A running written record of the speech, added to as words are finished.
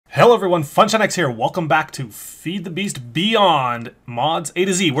Hello everyone, FunshineX here. Welcome back to Feed the Beast Beyond Mods A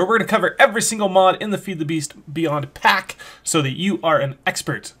to Z, where we're going to cover every single mod in the Feed the Beast Beyond pack so that you are an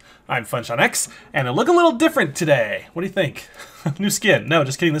expert. I'm FunshineX, and I look a little different today. What do you think? New skin. No,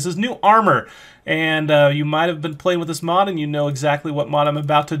 just kidding. This is new armor, and you might have been playing with this mod and you know exactly what mod I'm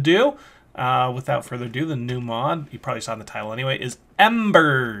about to do. Without further ado, the new mod, you probably saw in the title anyway, is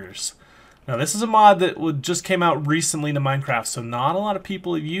Embers. Now this is a mod that just came out recently to Minecraft, so not a lot of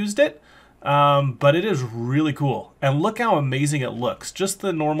people have used it, but it is really cool. And look how amazing it looks. Just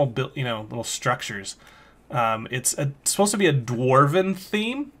the normal, little structures. It's supposed to be a dwarven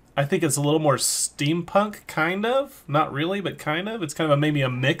theme. I think it's a little more steampunk, kind of. Not really, but kind of. It's kind of maybe a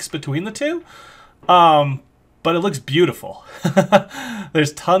mix between the two. But it looks beautiful.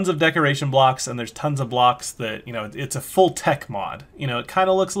 There's tons of decoration blocks, and there's tons of blocks that, it's a full tech mod. It kind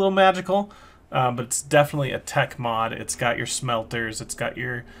of looks a little magical, but it's definitely a tech mod. It's got your smelters, it's got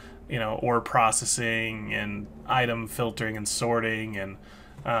your, ore processing and item filtering and sorting, and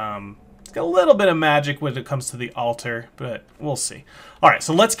it's got a little bit of magic when it comes to the altar, but we'll see. All right,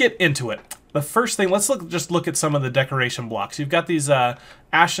 so let's get into it. The first thing, let's just look at some of the decoration blocks. You've got these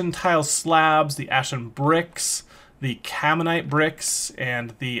ashen tile slabs, the ashen bricks, the Caminite bricks,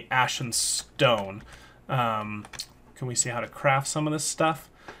 and the ashen stone. Can we see how to craft some of this stuff?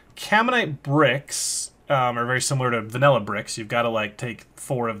 Caminite bricks are very similar to vanilla bricks. You've got to take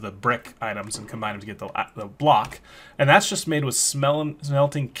 4 of the brick items and combine them to get the block. And that's just made with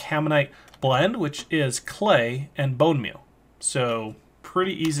smelting Caminite blend, which is clay and bone meal. So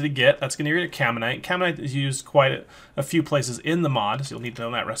pretty easy to get. That's going to give you Caminite. Caminite is used quite a few places in the mod, so you'll need to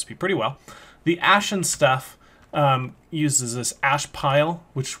know that recipe pretty well. The ashen stuff uses this ash pile,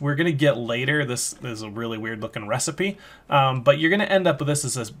 which we're going to get later. This is a really weird looking recipe, but you're going to end up with this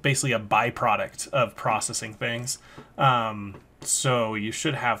as basically a byproduct of processing things. So you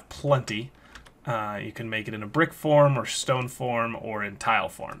should have plenty. You can make it in a brick form or stone form or in tile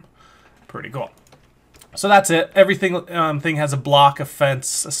form. Pretty cool. So that's it. Everything thing has a block, a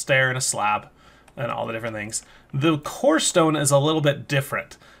fence, a stair, and a slab, and all the different things. The core stone is a little bit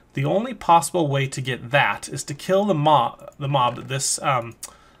different. The only possible way to get that is to kill the mob that this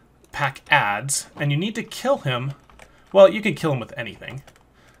pack adds, and you need to kill him. Well, you can kill him with anything,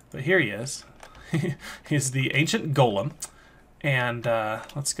 but here he is. He's the ancient golem, and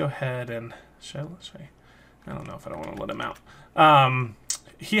let's go ahead and show. I don't know if I don't want to let him out.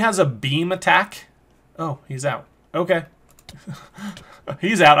 He has a beam attack. Oh, he's out. Okay.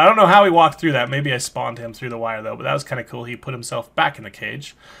 He's out. I don't know how he walked through that. Maybe I spawned him through the wire, though, but that was kind of cool. He put himself back in the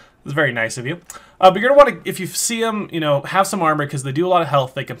cage. It was very nice of you. But you're going to want to, if you see him, have some armor, because they do a lot of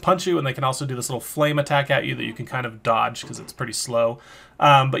health. They can punch you, and they can also do this little flame attack at you that you can kind of dodge, because it's pretty slow.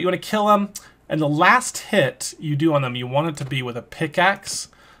 But you want to kill him, and the last hit you do on them, you want it to be with a pickaxe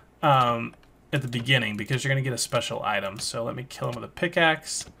at the beginning, because you're going to get a special item. So let me kill him with a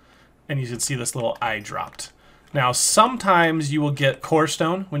pickaxe. And you can see this little eye dropped. Now, sometimes you will get core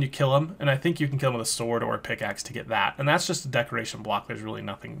stone when you kill him, and I think you can kill him with a sword or a pickaxe to get that. And that's just a decoration block. There's really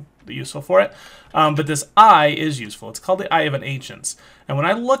nothing useful for it. But this eye is useful. It's called the Eye of an Ancients. And when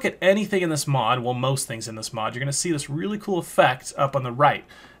I look at anything in this mod, well, most things in this mod, you're going to see this really cool effect up on the right.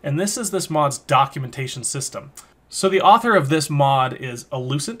 And this is this mod's documentation system. So the author of this mod is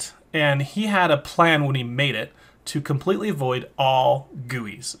Elucent, and he had a plan when he made it to completely avoid all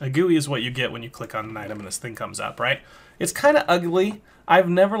GUIs. A GUI is what you get when you click on an item and this thing comes up, right? It's kind of ugly. I've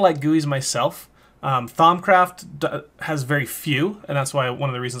never liked GUIs myself. Thaumcraft has very few, and that's why one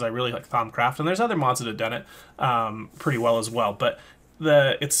of the reasons I really like Thaumcraft. And there's other mods that have done it pretty well as well. But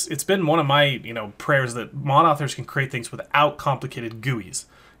it's been one of my prayers that mod authors can create things without complicated GUIs.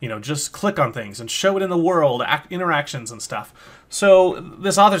 Just click on things and show it in the world, interactions and stuff. So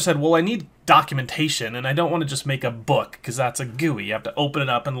this author said, well, I need documentation, and I don't want to just make a book, because that's a GUI. You have to open it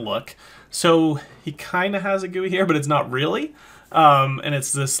up and look. So he kind of has a GUI here, but it's not really. And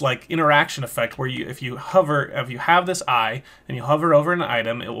it's this interaction effect where if you have this eye and you hover over an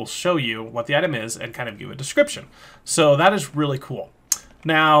item, it will show you what the item is and kind of give a description. So that is really cool.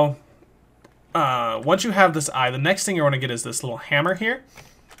 Now, once you have this eye, the next thing you want to get is this little hammer here.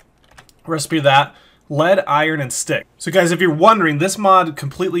 Recipe of that: lead, iron, and stick. So guys, if you're wondering, this mod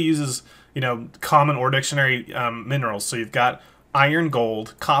completely uses common ore dictionary minerals. So you've got iron,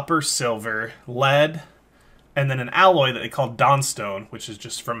 gold, copper, silver, lead, and then an alloy that they call Dawnstone, which is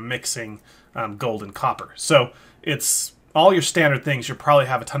just from mixing gold and copper. So it's all your standard things. You probably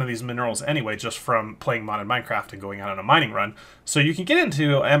have a ton of these minerals anyway, just from playing modded Minecraft and going out on a mining run. So you can get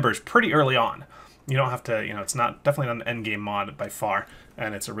into Embers pretty early on. You don't have to, it's definitely not an end game mod by far,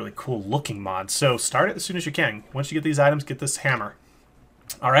 and it's a really cool looking mod. So start it as soon as you can. Once you get these items, get this hammer.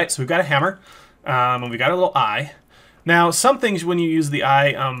 All right, so we've got a hammer, and we've got a little eye. Now, some things when you use the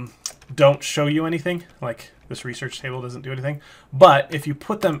eye don't show you anything, like this research table doesn't do anything. But if you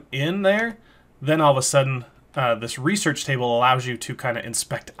put them in there, then all of a sudden this research table allows you to kind of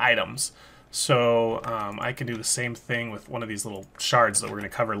inspect items. So I can do the same thing with one of these little shards that we're going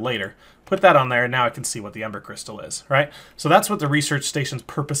to cover later. Put that on there, and now I can see what the ember crystal is, right? So that's what the research station's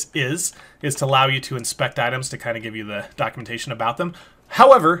purpose is to allow you to inspect items, to kind of give you the documentation about them.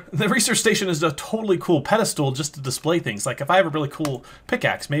 However, the research station is a totally cool pedestal just to display things. Like if I have a really cool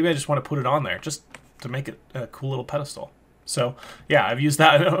pickaxe, maybe I just want to put it on there just to make it a cool little pedestal. So yeah, I've used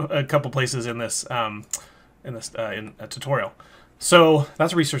that a couple places in this in a tutorial. So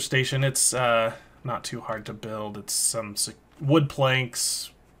that's a research station. It's not too hard to build. It's some wood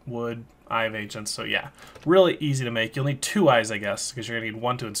planks, wood, eye of agents. So yeah, really easy to make. You'll need 2 eyes, I guess, because you're gonna need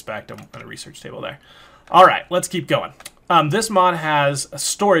one to inspect and a research table there. All right, let's keep going. This mod has a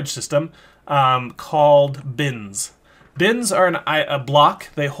storage system called bins. Bins are a block.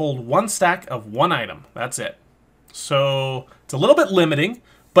 They hold 1 stack of 1 item. That's it. So it's a little bit limiting,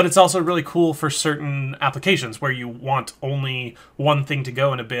 but it's also really cool for certain applications where you want only 1 thing to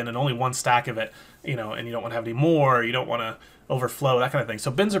go in a bin and only 1 stack of it, you know, and you don't want to have any more, you don't want to overflow, that kind of thing.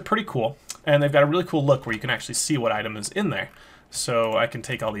 So bins are pretty cool, and they've got a really cool look where you can actually see what item is in there. So I can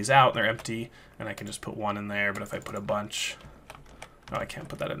take all these out, and they're empty, and I can just put 1 in there, but if I put a bunch... Oh, I can't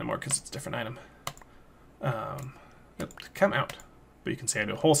put that in anymore because it's a different item. Come out. But you can see I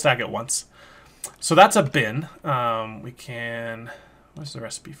do a whole stack at once. So that's a bin. We can... What's the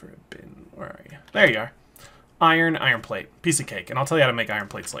recipe for a bin? Where are you? There you are. Iron plate. Piece of cake. And I'll tell you how to make iron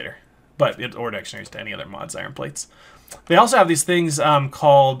plates later. But it's or dictionaries to any other mods, iron plates. They also have these things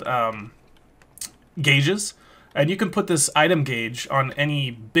called gauges. And you can put this item gauge on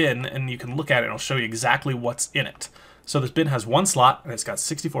any bin, and you can look at it, and it'll show you exactly what's in it. So this bin has 1 slot, and it's got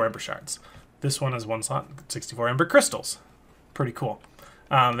 64 ember shards. This one has 1 slot, 64 ember crystals. Pretty cool.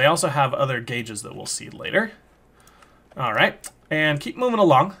 They also have other gauges that we'll see later. All right, and keep moving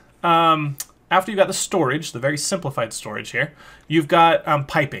along. After you've got the storage, the very simplified storage here, you've got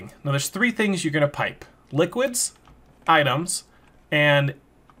piping. Now there's 3 things you're going to pipe. Liquids, items, and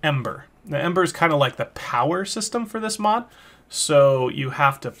ember. The ember is kind of like the power system for this mod. So you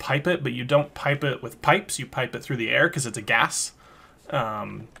have to pipe it, but you don't pipe it with pipes. You pipe it through the air because it's a gas.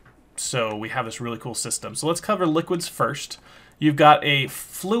 So we have this really cool system. So let's cover liquids first. You've got a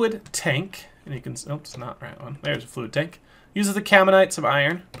fluid tank. And you can, oops, not the right one. There's a fluid tank. Uses the Camonite, some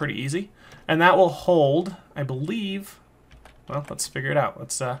iron, pretty easy. And that will hold, I believe, well, let's figure it out.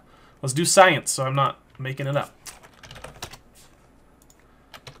 Let's do science so I'm not making it up.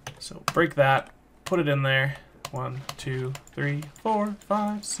 So break that, put it in there. 1, 2, 3, 4,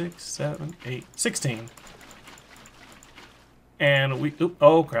 5, 6, 7, 8, 16. And we,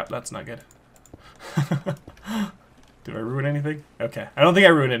 oh crap, that's not good. Did I ruin anything? Okay, I don't think I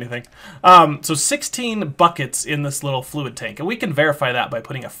ruined anything. So 16 buckets in this little fluid tank, and we can verify that by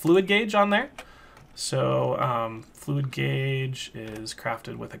putting a fluid gauge on there. So fluid gauge is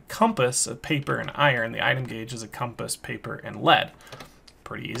crafted with a compass, a paper, and iron. The item gauge is a compass, paper, and lead.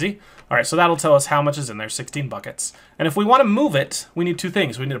 Pretty easy. All right, so that'll tell us how much is in there, 16 buckets. And if we want to move it, we need 2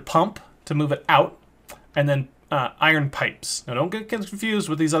 things. We need a pump to move it out, and then iron pipes. Now don't get confused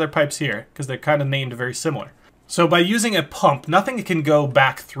with these other pipes here, because they're kind of named very similar. So by using a pump, nothing can go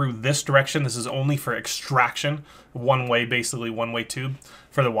back through this direction. This is only for extraction, one way, basically one-way tube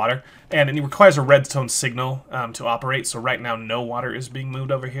for the water. And it requires a redstone signal to operate. So right now, no water is being moved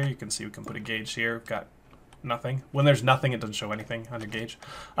over here. You can see we can put a gauge here. We've got nothing. When there's nothing, it doesn't show anything on your gauge.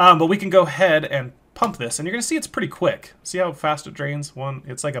 But we can go ahead and pump this, and you're going to see it's pretty quick. See how fast it drains?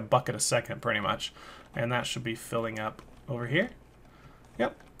 It's like a bucket a second, pretty much. And that should be filling up over here.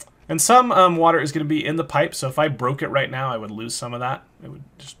 Yep. And some water is going to be in the pipe, so if I broke it right now, I would lose some of that. It would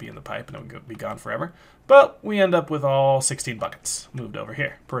just be in the pipe, and it would be gone forever. But we end up with all 16 buckets moved over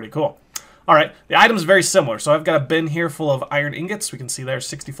here. Pretty cool. All right, the item's very similar. So I've got a bin here full of iron ingots. We can see there's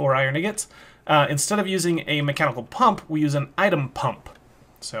 64 iron ingots. Instead of using a mechanical pump, we use an item pump.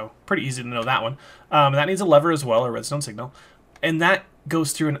 So pretty easy to know that one. That needs a lever as well, a redstone signal. And that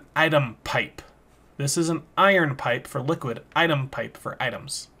goes through an item pipe. This is an iron pipe for liquid, item pipe for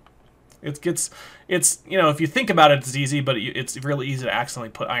items. It's you know, if you think about it, it's easy, but it's really easy to accidentally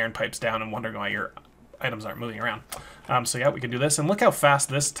put iron pipes down and wonder why your items aren't moving around. So yeah, we can do this, and look how fast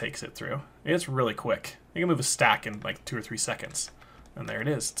this takes it through. It's really quick. You can move a stack in like 2 or 3 seconds, and there it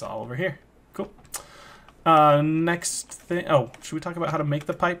is. It's all over here. Cool. Next thing. Oh, should we talk about how to make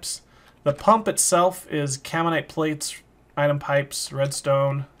the pipes? The pump itself is Camonite plates, item pipes,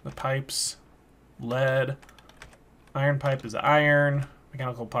 redstone. The pipes, lead. Iron pipe is iron.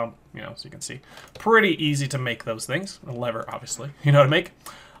 mechanical pump, you know, so you can see. Pretty easy to make those things. A lever, obviously, you know how to make.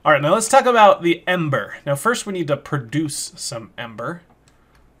 All right, now let's talk about the ember. Now first we need to produce some ember.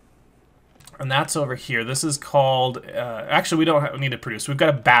 And that's over here. This is called, actually we don't need to produce. We've got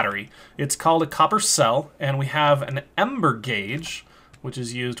a battery. It's called a copper cell, and we have an ember gauge, which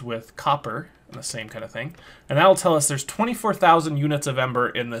is used with copper, and the same kind of thing. And that'll tell us there's 24,000 units of ember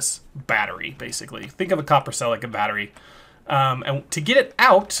in this battery, basically. Think of a copper cell like a battery. And to get it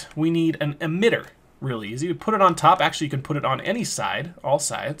out, we need an emitter. Really easy. You put it on top. Actually, you can put it on any side, all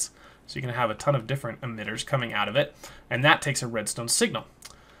sides. So you can have a ton of different emitters coming out of it. And that takes a redstone signal.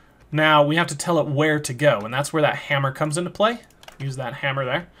 Now, we have to tell it where to go, and that's where that hammer comes into play. Use that hammer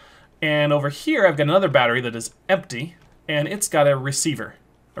there. And over here, I've got another battery that is empty, and it's got a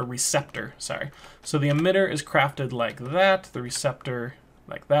receptor, sorry. So the emitter is crafted like that, the receptor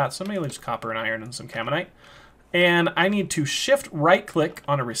like that. So mainly just copper and iron and some caminite. And I need to shift right-click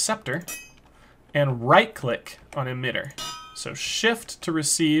on a receptor and right-click on emitter. So shift to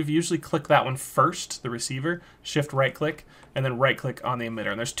receive, usually click that one first, the receiver, shift right-click, and then right-click on the emitter.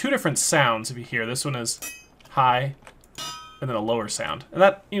 And there's two different sounds if you hear. This one is high, and then a lower sound. And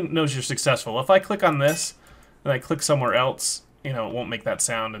that knows you're successful. If I click on this, and I click somewhere else, you know, it won't make that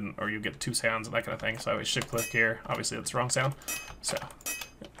sound, and or you get two sounds and that kind of thing. So I always shift-click here. Obviously, that's the wrong sound. So,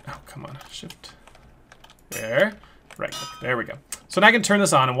 oh, come on, shift. There, right-click. There we go. So now I can turn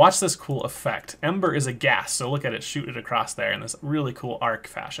this on and watch this cool effect. Ember is a gas, so look at it shoot it across there in this really cool arc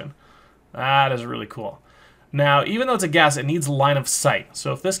fashion. That is really cool. Now, even though it's a gas, it needs line of sight.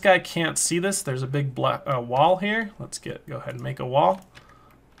 So if this guy can't see this, there's a big black wall here. Let's go ahead and make a wall.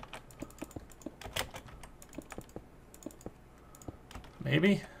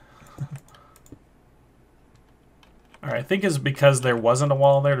 Maybe. All right, I think it's because there wasn't a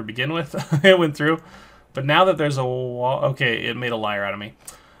wall there to begin with. It went through. But now that there's a wall, okay, it made a liar out of me.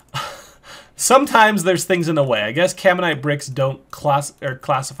 Sometimes there's things in the way. I guess caminite bricks don't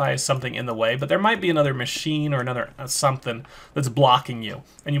classify as something in the way, but there might be another machine or another something that's blocking you,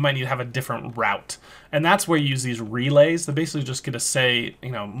 and you might need to have a different route. And that's where you use these relays. They're basically just going to say, you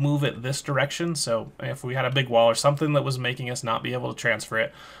know, move it this direction. So if we had a big wall or something that was making us not be able to transfer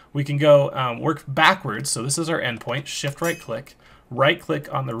it, we can go work backwards. So this is our endpoint. Shift right click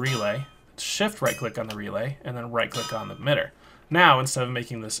on the relay, shift right click on the relay, and then right click on the emitter. Now, instead of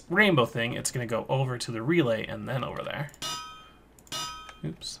making this rainbow thing, it's going to go over to the relay and then over there.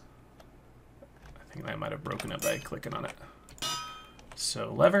 Oops. I think I might have broken it by clicking on it.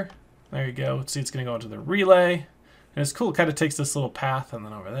 So, lever. There you go. See, it's going to go into the relay. And it's cool. It kind of takes this little path and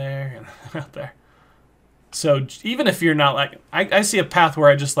then over there and out there. So, even if you're not like... I see a path where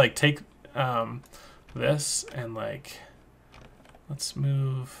I just, like, take this and, like... Let's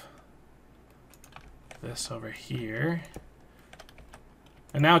move this over here.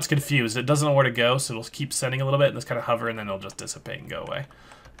 And now it's confused. It doesn't know where to go, so it'll keep sending a little bit and just kind of hover, and then it'll just dissipate and go away.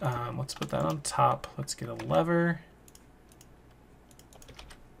 Let's put that on top. Let's get a lever.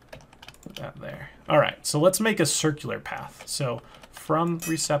 Put that there. All right, so let's make a circular path. So from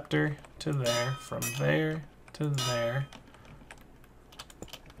receptor to there, from there to there,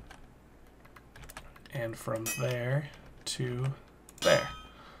 and from there to there.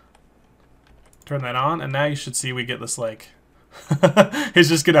 Turn that on, and now you should see we get this like... it's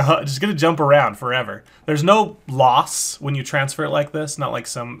just gonna jump around forever. There's no loss when you transfer it like this, not like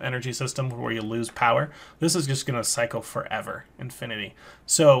some energy system where you lose power. This is just gonna cycle forever, infinity.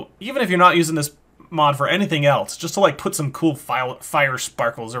 So even if you're not using this mod for anything else, just to like put some cool fire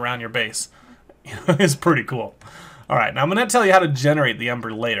sparkles around your base, it's pretty cool. All right, now I'm gonna tell you how to generate the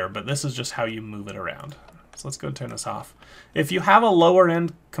ember later, but this is just how you move it around. So let's go and turn this off. If you have a lower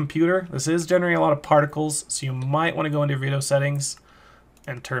end computer, this is generating a lot of particles, so you might want to go into your video settings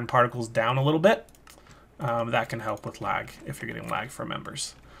and turn particles down a little bit. That can help with lag if you're getting lag from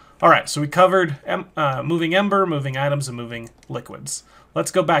embers. All right, so we covered moving ember, moving items, and moving liquids.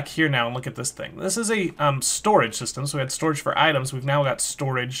 Let's go back here now and look at this thing. This is a storage system, so we had storage for items. We've now got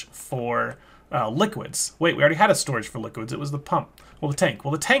storage for liquids. Wait, we already had a storage for liquids. It was the pump. Well, the tank.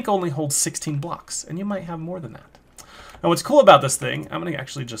 Well, the tank only holds 16 blocks, and you might have more than that. Now, what's cool about this thing, I'm going to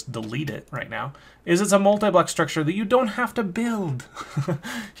actually just delete it right now, is it's a multi-block structure that you don't have to build.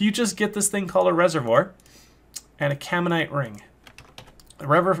 You just get this thing called a reservoir and a caminite ring. The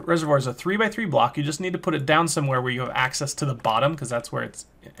reservoir is a 3x3 block. You just need to put it down somewhere where you have access to the bottom, because that's where its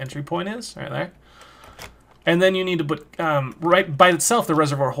entry point is, right there. And then you need to put, right by itself, the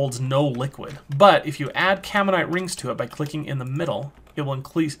reservoir holds no liquid. But if you add caminite rings to it by clicking in the middle, it will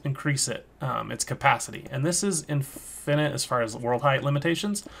increase it, its capacity. And this is infinite as far as world height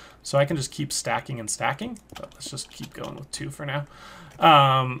limitations, so I can just keep stacking and stacking. But let's just keep going with 2 for now.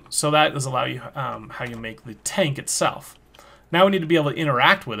 So that does allow you how you make the tank itself. Now we need to be able to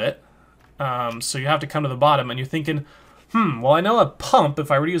interact with it. So you have to come to the bottom, and you're thinking, well, I know a pump,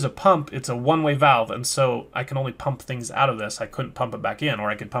 if I were to use a pump, it's a one-way valve, and so I can only pump things out of this. I couldn't pump it back in, or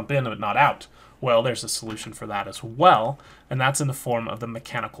I could pump in but not out. Well, there's a solution for that as well, and that's in the form of the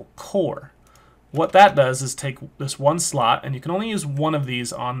mechanical core. What that does is take this one slot, and you can only use one of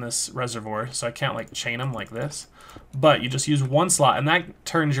these on this reservoir, so I can't like chain them like this. But you just use one slot, and that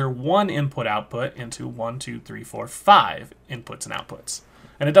turns your one input-output into 1, 2, 3, 4, 5 inputs and outputs.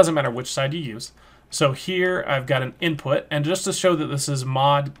 And it doesn't matter which side you use. So here I've got an input, and just to show that this is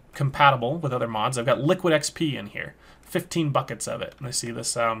mod compatible with other mods, I've got liquid XP in here, 15 buckets of it. And I see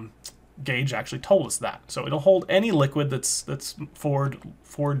this gauge actually told us that. So it'll hold any liquid that's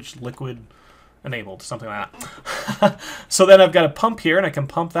forged liquid enabled, something like that. So then I've got a pump here, and I can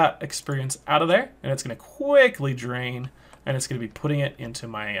pump that experience out of there, and it's going to quickly drain, and it's going to be putting it into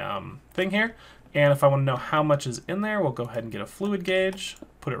my thing here. And if I want to know how much is in there, we'll go ahead and get a fluid gauge,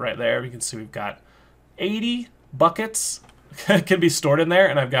 put it right there. You can see we've got 80 buckets can be stored in there,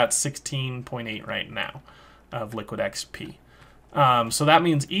 and I've got 16.8 right now of liquid XP. So that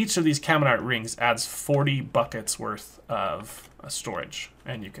means each of these Caminite rings adds 40 buckets worth of storage.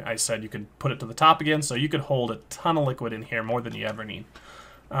 And you can, I said you could put it to the top again, so you could hold a ton of liquid in here, more than you ever need.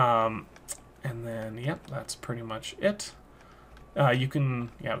 And then, yep, that's pretty much it. We can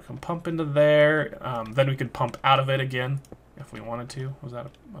pump into there. Then we could pump out of it again if we wanted to. Was that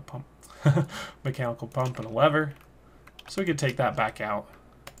a pump? Mechanical pump and a lever. So we could take that back out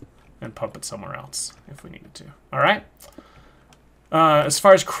and pump it somewhere else if we needed to. All right. As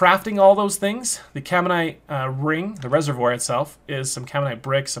far as crafting all those things, the Caminite ring, the reservoir itself, is some Caminite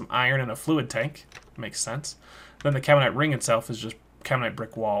bricks, some iron, and a fluid tank. Makes sense. Then the Caminite ring itself is just Caminite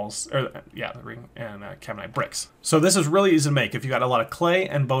brick walls, or yeah, the ring and Caminite bricks. So this is really easy to make. If you got a lot of clay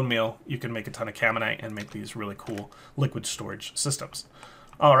and bone meal, you can make a ton of Caminite and make these really cool liquid storage systems.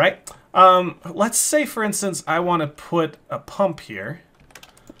 All right. Let's say, for instance, I want to put a pump here.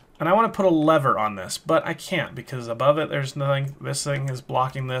 And I want to put a lever on this, but I can't because above it there's nothing. This thing is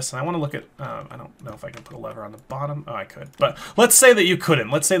blocking this, and I want to look at, I don't know if I can put a lever on the bottom. Oh, I could. But let's say that you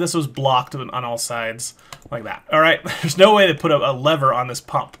couldn't. Let's say this was blocked on all sides like that. All right, there's no way to put a lever on this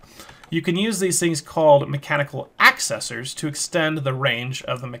pump. You can use these things called mechanical accessors to extend the range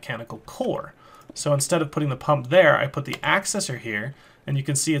of the mechanical core. So instead of putting the pump there, I put the accessor here, and you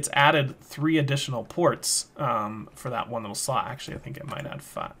can see it's added 3 additional ports for that one little slot. Actually, I think it might add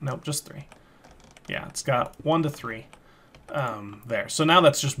 5. Nope, just 3. Yeah, it's got 1 to 3 there. So now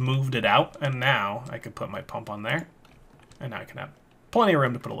that's just moved it out, and now I could put my pump on there, and now I can have plenty of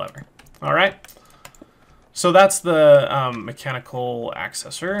room to put a lever. All right. So that's the mechanical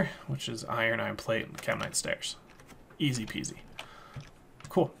accessor, which is iron plate, and Caminite stairs. Easy peasy.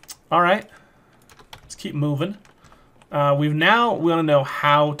 Cool. All right. Let's keep moving. We want to know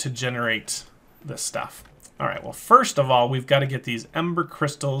how to generate this stuff. All right, well, first of all, we've got to get these ember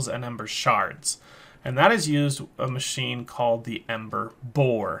crystals and ember shards. And that is used a machine called the ember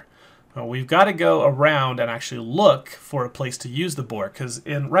bore. We've got to go around and actually look for a place to use the bore, because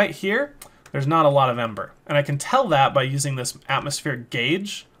right here, there's not a lot of ember. And I can tell that by using this atmospheric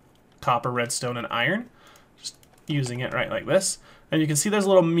gauge, copper, redstone, and iron. Just using it right like this. And you can see there's a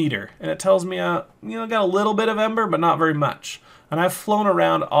little meter, and it tells me, got a little bit of ember, but not very much. And I've flown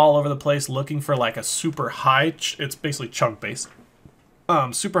around all over the place looking for like a super high, it's basically chunk base,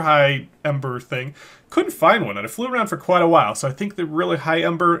 super high ember thing. Couldn't find one, and I flew around for quite a while. So I think the really high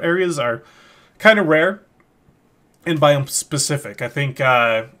ember areas are kind of rare and biome specific. I think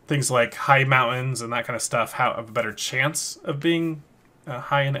things like high mountains and that kind of stuff have a better chance of being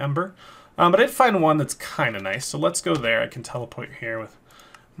high in ember. But I did find one that's kind of nice, so let's go there. I can teleport here with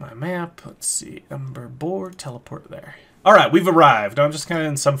my map. Let's see, ember board, teleport there. All right, we've arrived. I'm just kind of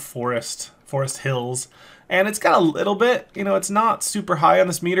in some forest hills, and it's got a little bit, it's not super high on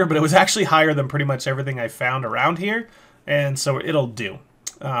this meter, but it was actually higher than pretty much everything I found around here, and so it'll do.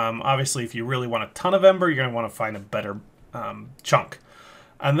 Obviously, if you really want a ton of ember, you're going to want to find a better chunk.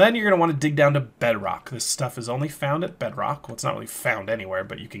 And then you're going to want to dig down to bedrock. This stuff is only found at bedrock. Well, it's not really found anywhere,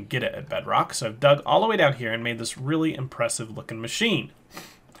 but you can get it at bedrock. So I've dug all the way down here and made this really impressive looking machine.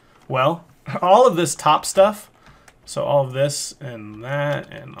 Well, all of this top stuff, so all of this and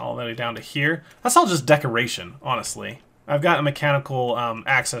that and all the way down to here, that's all just decoration, honestly. I've got a mechanical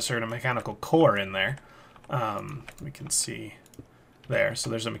accessor and a mechanical core in there. We can see there. So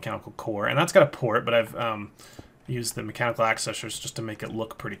there's a mechanical core, and that's got a port, but I've use the mechanical accessors just to make it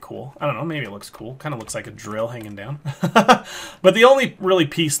look pretty cool. I don't know, maybe it looks cool. Kind of looks like a drill hanging down. But the only really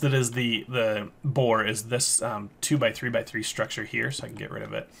piece that is the bore is this 2x3x3 structure here, so I can get rid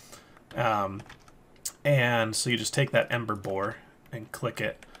of it. And so you just take that ember bore and click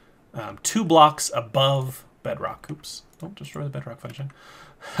it 2 blocks above bedrock. Oops, don't destroy the bedrock function.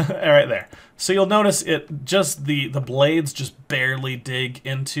 Right there. So you'll notice it just the blades just barely dig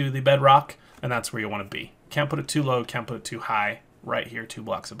into the bedrock, and that's where you want to be. Can't put it too low, can't put it too high. Right here, 2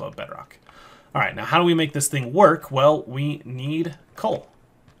 blocks above bedrock. All right, now how do we make this thing work? Well, we need coal.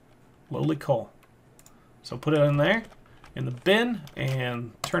 Lowly coal. So put it in there, in the bin,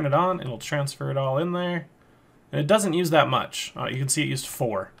 and turn it on. It'll transfer it all in there. And it doesn't use that much. You can see it used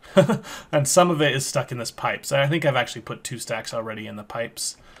 4. And some of it is stuck in this pipe. So I think I've actually put 2 stacks already in the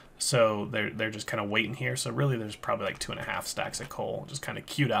pipes. So they're just kind of waiting here. So really there's probably like 2.5 stacks of coal just kind of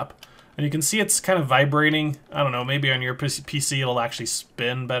queued up. And you can see it's kind of vibrating. I don't know, maybe on your PC it'll actually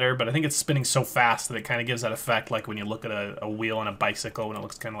spin better. But I think it's spinning so fast that it kind of gives that effect like when you look at a wheel on a bicycle when it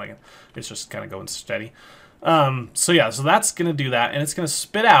looks kind of like it's just kind of going steady. So yeah, so that's going to do that. And it's going to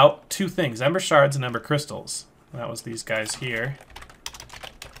spit out 2 things, ember shards and ember crystals. That was these guys here.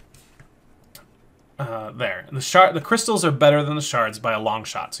 There. The crystals are better than the shards by a long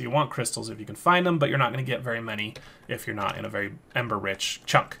shot. So you want crystals if you can find them, but you're not going to get very many if you're not in a very ember-rich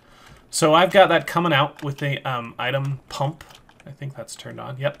chunk. So I've got that coming out with the item pump. I think that's turned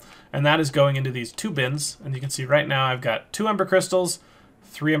on. Yep. And that is going into these 2 bins. And you can see right now I've got 2 ember crystals,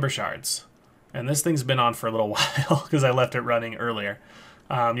 3 ember shards. And this thing's been on for a little while because I left it running earlier.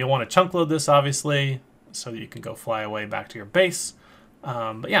 You'll want to chunk load this, obviously, so that you can go fly away back to your base.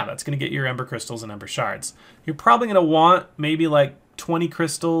 But yeah, that's going to get your ember crystals and ember shards. You're probably going to want maybe like 20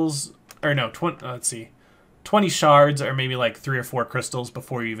 crystals, or no, 20 shards, or maybe like 3 or 4 crystals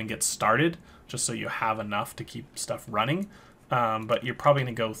before you even get started, just so you have enough to keep stuff running. But you're probably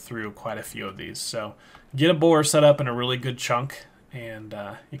going to go through quite a few of these. So get a bore set up in a really good chunk. And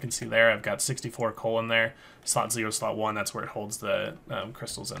you can see there I've got 64 coal in there. Slot 0, slot 1, that's where it holds the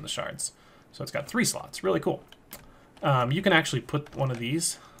crystals and the shards. So it's got 3 slots. Really cool. You can actually put one of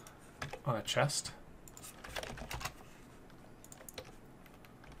these on a chest.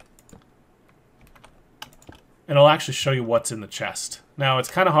 And it'll actually show you what's in the chest. Now, it's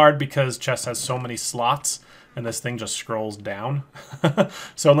kind of hard because chest has so many slots, and this thing just scrolls down.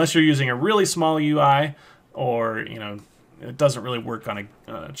 So unless you're using a really small UI, or, you know, it doesn't really work on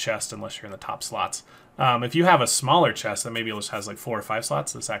a chest unless you're in the top slots. If you have a smaller chest that maybe it just has like 4 or 5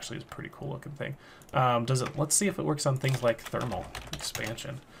 slots, this actually is a pretty cool looking thing. Let's see if it works on things like thermal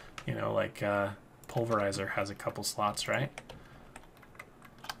expansion. You know, like pulverizer has a couple slots, right?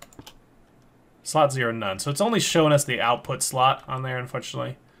 Slot 0, none. So it's only showing us the output slot on there,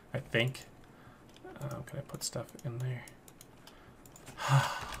 unfortunately, I think. Can I put stuff in there?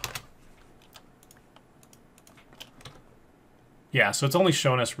 Yeah, so it's only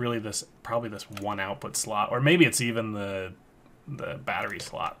showing us really probably this 1 output slot, or maybe it's even the battery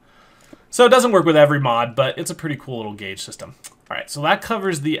slot. So it doesn't work with every mod, but it's a pretty cool little gauge system. All right, so that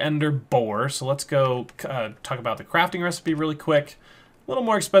covers the ender bore. So let's go talk about the crafting recipe really quick. A little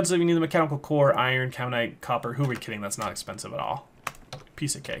more expensive. You need the mechanical core, iron, camonite, copper. Who are we kidding? That's not expensive at all.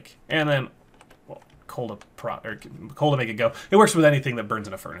 Piece of cake. And then, well, coal to make it go. It works with anything that burns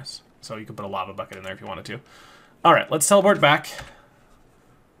in a furnace. So you could put a lava bucket in there if you wanted to. All right, let's teleport back.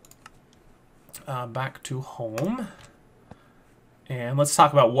 Back to home. And let's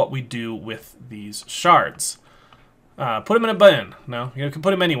talk about what we do with these shards. Put them in a bin. No, you can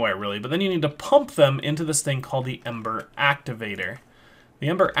put them anywhere, really. But then you need to pump them into this thing called the Ember Activator. The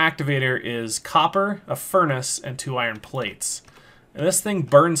Ember Activator is copper, a furnace, and 2 iron plates. And this thing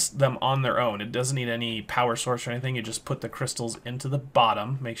burns them on their own. It doesn't need any power source or anything. You just put the crystals into the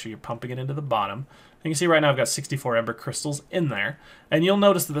bottom. Make sure you're pumping it into the bottom. You can see right now I've got 64 ember crystals in there. And you'll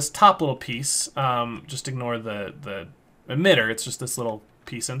notice that this top little piece, just ignore the emitter. It's just this little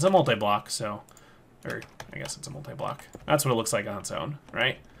piece. And it's a multi-block, so... Or, I guess it's a multi-block. That's what it looks like on its own,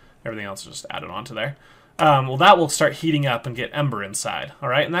 right? Everything else is just added onto there. Well, that will start heating up and get ember inside, all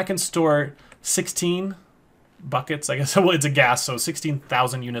right? And that can store 16 buckets, I guess. Well, it's a gas, so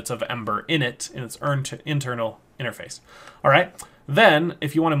 16,000 units of ember in it, in its internal interface, all right? Then,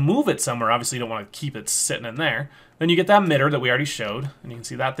 if you want to move it somewhere, obviously you don't want to keep it sitting in there, then you get that emitter that we already showed, and you can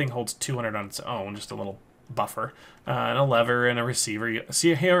see that thing holds 200 on its own, just a little buffer, and a lever and a receiver. You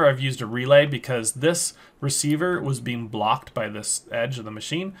see here I've used a relay because this receiver was being blocked by this edge of the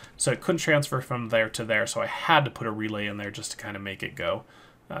machine, so it couldn't transfer from there to there, so I had to put a relay in there just to kind of make it go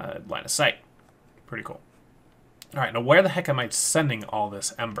line of sight. Pretty cool. All right, now where the heck am I sending all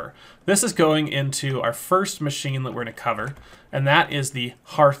this ember? This is going into our first machine that we're going to cover, and that is the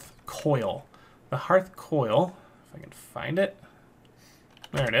hearth coil. The hearth coil, if I can find it,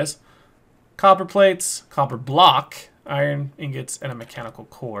 there it is. Copper plates, copper block, iron ingots, and a mechanical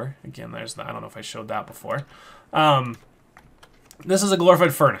core. Again, there's the, I don't know if I showed that before. This is a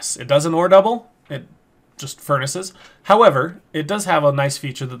glorified furnace. It doesn't ore double. It just furnaces. However, it does have a nice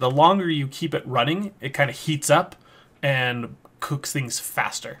feature that the longer you keep it running, it kind of heats up and cooks things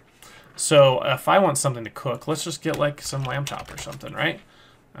faster. So if I want something to cook, let's just get like some lamb chop or something, right?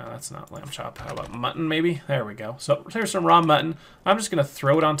 That's not lamb chop. How about mutton maybe? There we go. So here's some raw mutton. I'm just going to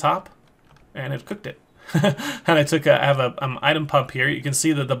throw it on top, and it cooked it. And I have an item pump here. You can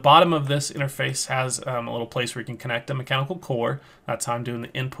see that the bottom of this interface has a little place where you can connect a mechanical core. That's how I'm doing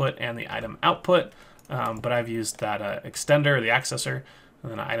the input and the item output. But I've used that extender, the accessor,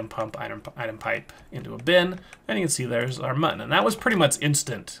 and then an item pump, item pipe into a bin. And you can see there's our mutton. And that was pretty much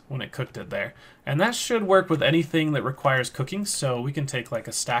instant when it cooked it there. And that should work with anything that requires cooking. So we can take like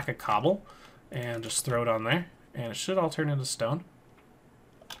a stack of cobble and just throw it on there. And it should all turn into stone.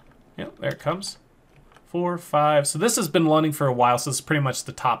 Yep, there it comes. 4, 5. So this has been running for a while, so this is pretty much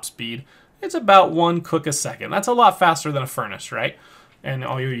the top speed. It's about 1 cook a second. That's a lot faster than a furnace, right? And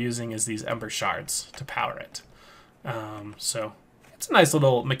all you're using is these ember shards to power it. So it's a nice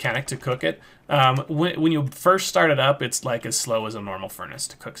little mechanic to cook it. When you first start it up, it's like as slow as a normal furnace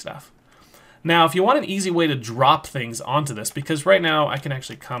to cook stuff. Now, if you want an easy way to drop things onto this, because right now I can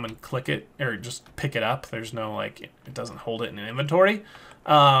actually come and click it, or just pick it up. There's no, like, it doesn't hold it in an inventory.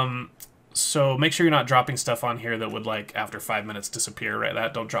 So make sure you're not dropping stuff on here that would, like, after 5 minutes disappear,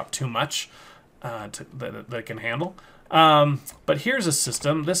 right? Don't drop too much that it can handle. But here's a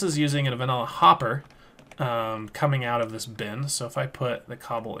system. This is using a vanilla hopper coming out of this bin. So if I put the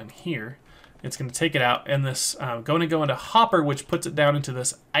cobble in here, it's going to take it out, and this going to go into hopper, which puts it down into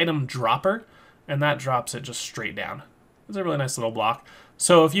this item dropper, and that drops it just straight down. It's a really nice little block.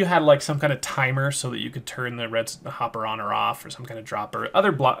 So if you had like some kind of timer so that you could turn the hopper on or off, or some kind of dropper,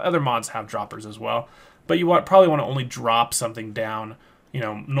 other mods have droppers as well, but you probably want to only drop something down, you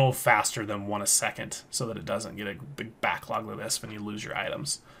know, no faster than 1 a second, so that it doesn't get a big backlog like this when you lose your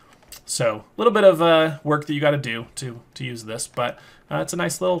items. So a little bit of work that you got to do to use this, but it's a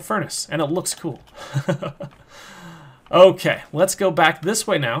nice little furnace, and it looks cool. Okay, let's go back this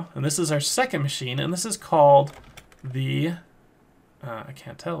way now, and this is our second machine, and this is called the, I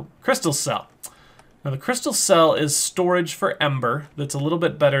can't tell, crystal cell. Now the crystal cell is storage for ember that's a little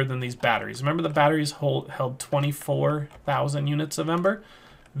bit better than these batteries. Remember the batteries held 24,000 units of ember?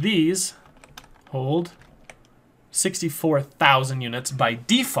 These hold 64,000 units by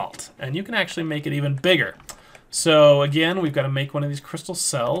default, and you can actually make it even bigger. So again, we've got to make one of these crystal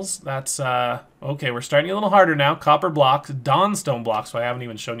cells. That's, okay, we're starting a little harder now. Copper blocks, dawnstone blocks, so I haven't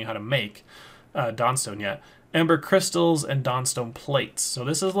even shown you how to make dawnstone yet. Ember crystals and dawnstone plates. So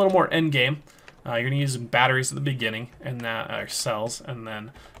this is a little more end game. You're going to use batteries at the beginning, and that cells, and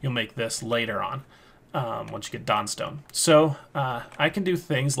then you'll make this later on once you get dawnstone. So I can do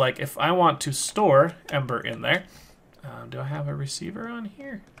things like if I want to store ember in there. Do I have a receiver on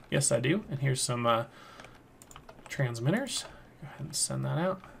here? Yes, I do. And here's some transmitters. Go ahead and send that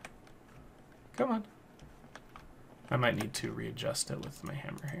out. Come on. I might need to readjust it with my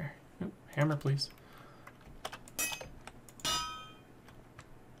hammer here. Oop, hammer, please.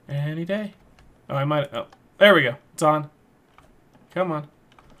 Any day. Oh, I might. Oh, there we go. It's on. Come on.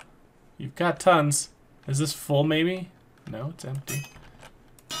 You've got tons. Is this full, maybe? No, it's empty.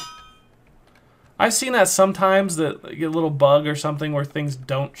 I've seen that sometimes, that you get a little bug or something where things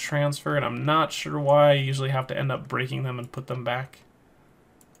don't transfer, and I'm not sure why. I usually have to end up breaking them and put them back.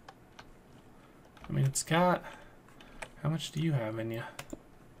 I mean, it's got... How much do you have in you?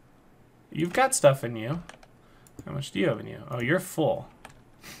 You've got stuff in you. How much do you have in you? Oh, you're full.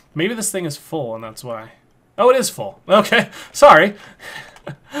 Maybe this thing is full, and that's why. Oh, it is full. Okay, sorry.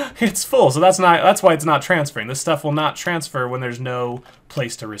 It's full, so that's why it's not transferring. This stuff will not transfer when there's no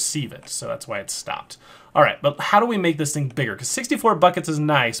place to receive it, so that's why it's stopped. All right, but how do we make this thing bigger? Because 64 buckets is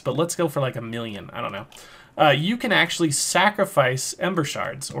nice, but let's go for like 1,000,000. I don't know. You can actually sacrifice ember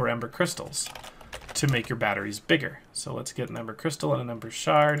shards or ember crystals to make your batteries bigger. So let's get an ember crystal and an ember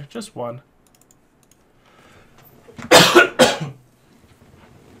shard, just one.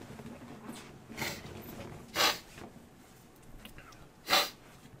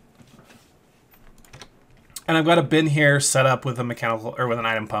 And I've got a bin here set up with a mechanical, or with an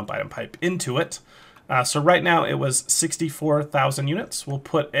item pipe into it. So right now it was 64,000 units. We'll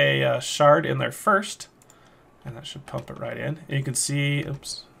put a shard in there first, and that should pump it right in. And you can see,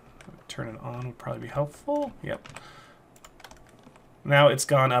 oops, turn it on would probably be helpful. Yep. Now it's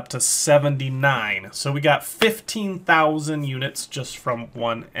gone up to 79. So we got 15,000 units just from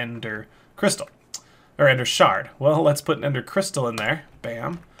one Ender Crystal. Or Ender Shard. Well, let's put an Ender Crystal in there.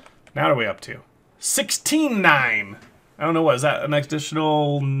 Bam. Now what are we up to? 16.9. I don't know, what is that? An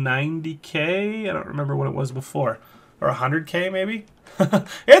additional 90k? I don't remember what it was before. Or 100k maybe?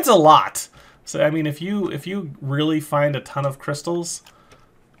 It's a lot. So I mean, if you really find a ton of crystals,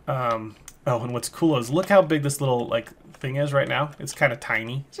 oh, and what's cool is look how big this little like thing is right now. It's kind of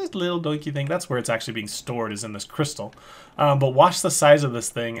tiny. It's just a little doinky thing. That's where it's actually being stored, is in this crystal. But watch the size of this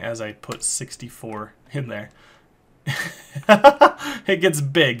thing as I put 64 in there. It gets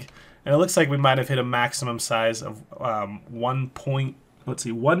big. And it looks like we might have hit a maximum size of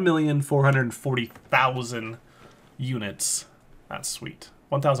 1,440,000 units. That's sweet.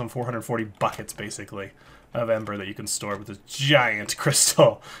 1,440 buckets, basically, of Ember that you can store with this giant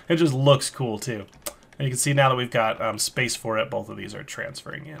crystal. It just looks cool, too. And you can see now that we've got space for it, both of these are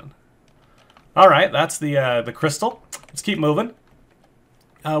transferring in. All right, that's the crystal. Let's keep moving.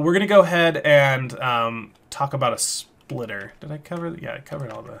 We're going to go ahead and talk about a splitter. Did I cover? Yeah, I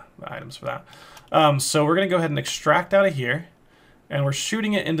covered all the items for that. So we're going to go ahead and extract out of here, and we're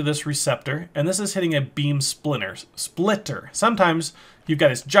shooting it into this receptor, and this is hitting a beam splitter. Sometimes you've got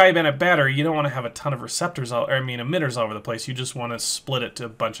this gigantic battery, you don't want to have a ton of receptors, emitters all over the place. You just want to split it to a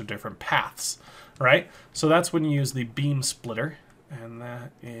bunch of different paths, right? So that's when you use the beam splitter, and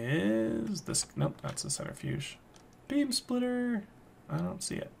that is this. Nope, that's the centrifuge. Beam splitter. I don't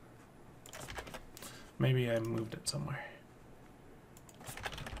see it. Maybe I moved it somewhere.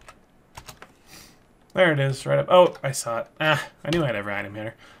 There it is, right up. Oh, I saw it. I knew I had every item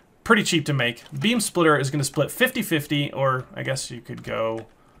here. Pretty cheap to make. Beam splitter is going to split 50-50, or I guess you could go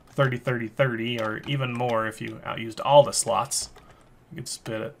 30-30-30, or even more if you used all the slots. You could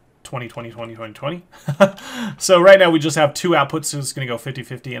split it 20-20-20-20-20. So right now we just have two outputs, so it's going to go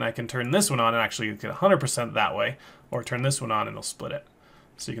 50-50, and I can turn this one on and actually get 100% that way, or turn this one on and it'll split it.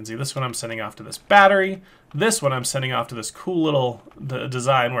 So you can see this one I'm sending off to this battery. This one I'm sending off to this cool little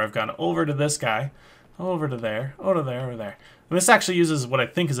design where I've gone over to this guy, over to there, over to there, over there. And this actually uses what I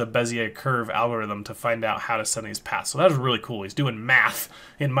think is a Bezier curve algorithm to find out how to send these paths. So that was really cool. He's doing math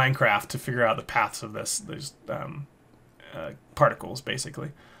in Minecraft to figure out the paths of these particles,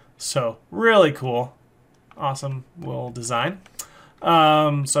 basically. So really cool. Awesome little design. So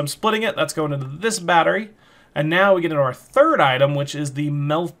I'm splitting it. That's going into this battery. And now we get into our third item, which is the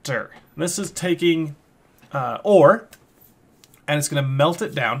melter. This is taking ore, and it's going to melt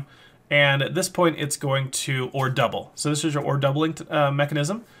it down. And at this point, it's going to ore double. So this is your ore doubling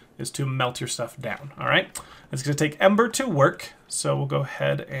mechanism, is to melt your stuff down. All right. It's going to take Ember to work. So we'll go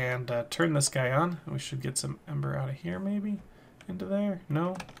ahead and turn this guy on. We should get some Ember out of here, maybe into there.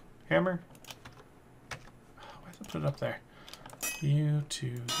 No, hammer. Why did I put it up there? You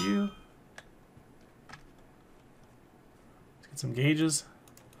to you. Get some gauges.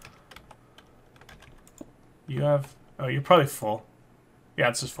 You have, oh, you're probably full. Yeah,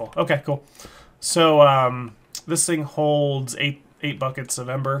 it's just full. Okay, cool. So this thing holds eight buckets of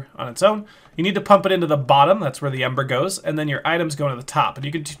Ember on its own. You need to pump it into the bottom. That's where the Ember goes. And then your items go to the top. And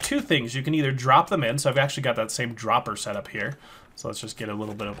you can do two things. You can either drop them in. So I've actually got that same dropper set up here. So let's just get a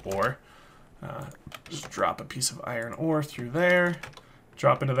little bit of ore. Just drop a piece of iron ore through there.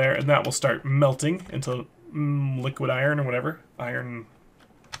 Drop into there. And that will start melting into liquid iron or whatever. Iron.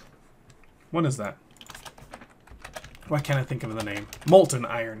 What is that? Why can't I think of the name? Molten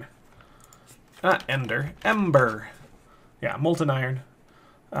iron. Not Ender. Ember. Yeah, molten iron.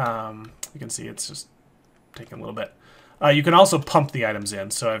 You can see it's just taking a little bit. You can also pump the items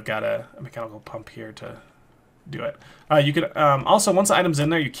in. So I've got a mechanical pump here to do it. You can also, once the item's in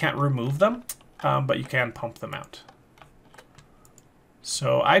there, you can't remove them, but you can pump them out.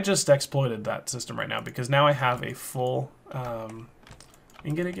 So I just exploited that system right now because now I have a full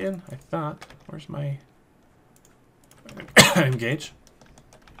ingot again. I thought. Where's my engage?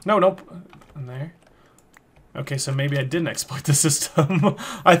 No, nope. In there. Okay, so maybe I didn't exploit the system.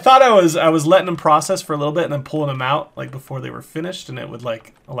 I thought I was letting them process for a little bit and then pulling them out like before they were finished, and it would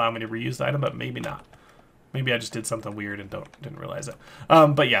like allow me to reuse the item, but maybe not. Maybe I just did something weird and didn't realize it.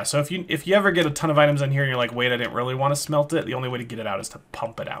 But yeah, so if you ever get a ton of items in here and you're like, wait, I didn't really want to smelt it, the only way to get it out is to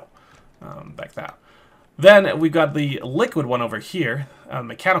pump it out like that. Then we've got the liquid one over here,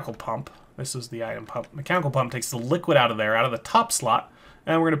 mechanical pump. This is the item pump. Mechanical pump takes the liquid out of there, out of the top slot,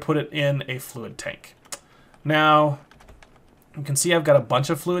 and we're going to put it in a fluid tank. Now, you can see I've got a bunch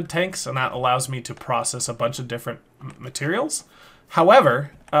of fluid tanks, and that allows me to process a bunch of different materials.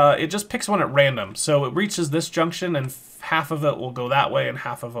 However, it just picks one at random. So it reaches this junction, and half of it will go that way, and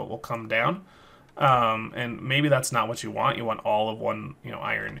half of it will come down. And maybe that's not what you want. You want all of one,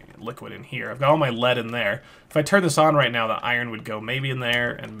 iron liquid in here. I've got all my lead in there. If I turn this on right now, the iron would go maybe in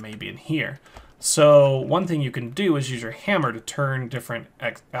there and maybe in here. So one thing you can do is use your hammer to turn different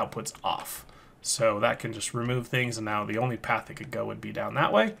outputs off. So that can just remove things, and now the only path it could go would be down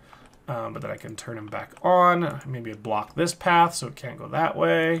that way. But then I can turn them back on. Maybe block this path so it can't go that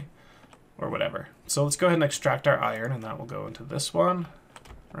way, or whatever. So let's go ahead and extract our iron, and that will go into this one,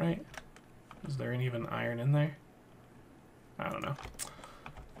 right? Is there any even iron in there? I don't know.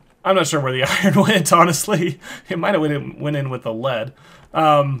 I'm not sure where the iron went, honestly. It might have went in with the lead.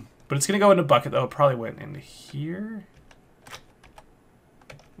 But it's going to go in a bucket, though. It probably went into here.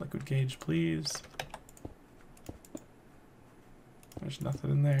 Liquid gauge, please. There's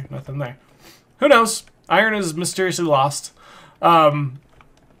nothing in there. Nothing there. Who knows? Iron is mysteriously lost. But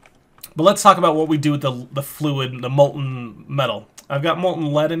let's talk about what we do with the fluid, the molten metal. I've got molten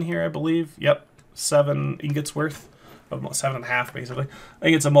lead in here, I believe. Yep, 7 ingots worth. 7.5, basically. I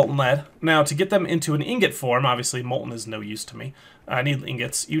think it's a molten lead. Now, to get them into an ingot form, obviously molten is no use to me. I need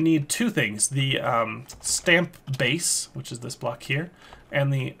ingots. You need 2 things. The stamp base, which is this block here,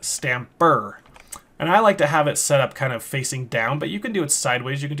 and the stamper. And I like to have it set up kind of facing down, but you can do it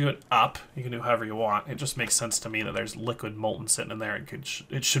sideways. You can do it up. You can do however you want. It just makes sense to me that there's liquid molten sitting in there.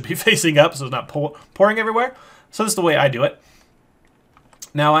 It should be facing up so it's not pouring everywhere. So this is the way I do it.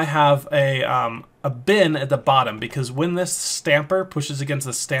 Now I have a bin at the bottom, because when this stamper pushes against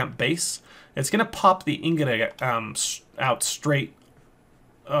the stamp base, it's going to pop the ingot out straight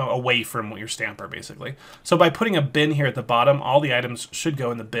away from your stamper, basically. So by putting a bin here at the bottom, all the items should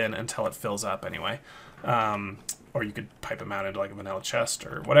go in the bin until it fills up anyway. Or you could pipe them out into like a vanilla chest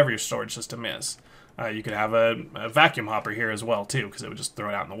or whatever your storage system is. You could have a vacuum hopper here as well, too, because it would just throw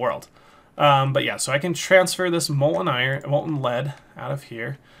it out in the world. But yeah, so I can transfer this molten lead out of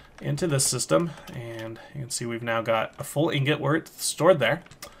here into this system, and you can see we've now got a full ingot where it's stored there.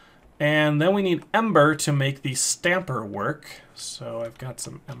 And then we need ember to make the stamper work. So I've got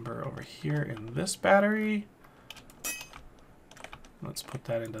some ember over here in this battery. Let's put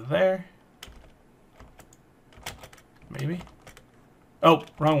that into there. Maybe. Oh,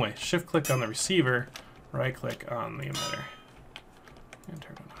 wrong way. Shift click on the receiver, right click on the emitter, and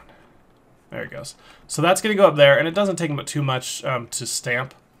turn it on. There it goes. So that's going to go up there, and it doesn't take too much to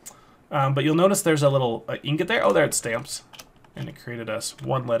stamp. But you'll notice there's a little ingot there. Oh, there it stamps. And it created us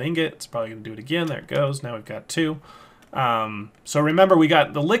 1 lead ingot. It's probably going to do it again. There it goes. Now we've got 2. So remember, we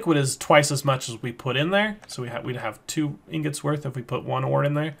got the liquid is twice as much as we put in there. So we'd have 2 ingots worth if we put 1 ore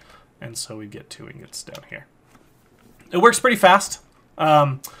in there. And so we get 2 ingots down here. It works pretty fast.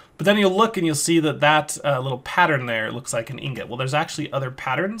 But then you'll look and you'll see that little pattern there looks like an ingot. Well, there's actually other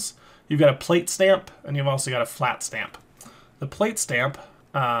patterns. You've got a plate stamp, and you've also got a flat stamp. The plate stamp,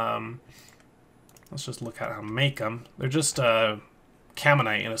 let's just look at how to make them. They're just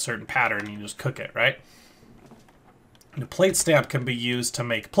caminite in a certain pattern, and you just cook it, right? The plate stamp can be used to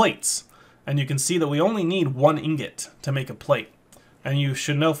make plates. And you can see that we only need 1 ingot to make a plate. And you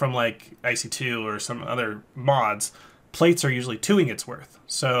should know from like IC2 or some other mods, plates are usually 2 ingots worth.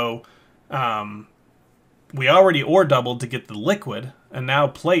 So we already ore doubled to get the liquid, and now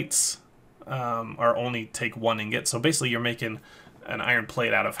plates are only take 1 ingot. So basically you're making an iron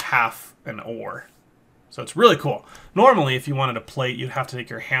plate out of half an ore. So it's really cool. Normally, if you wanted a plate, you'd have to take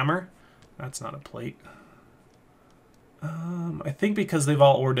your hammer. That's not a plate. I think because they've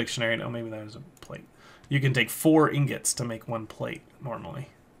all ore dictionary. Oh, maybe that is a plate. You can take 4 ingots to make 1 plate normally.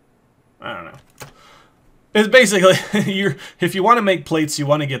 I don't know. It's basically, if you want to make plates, you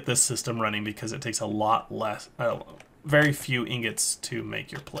want to get this system running because it takes a lot less, very few ingots to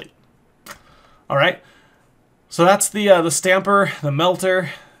make your plate. All right, so that's the stamper, the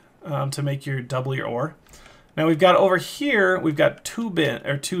melter, to make your double your ore. Now we've got over here, we've got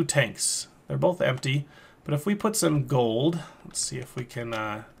 2 tanks. They're both empty, but if we put some gold, let's see if we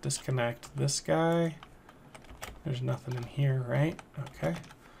can disconnect this guy. There's nothing in here, right? Okay,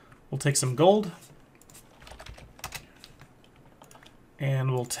 we'll take some gold.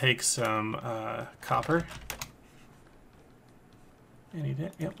 And we'll take some copper. Any day?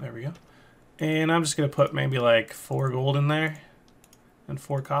 Yep, there we go. And I'm just going to put maybe like 4 gold in there and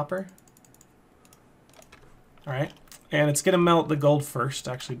 4 copper. All right. And it's going to melt the gold first.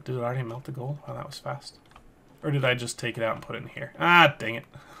 Actually, did it already melt the gold? Oh, that was fast. Or did I just take it out and put it in here? Ah, dang it.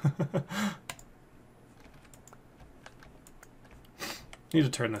 Need to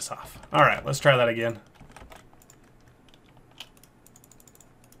turn this off. All right, let's try that again.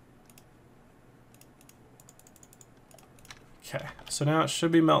 Okay, so now it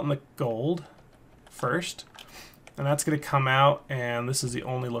should be melting the gold first. And that's going to come out, and this is the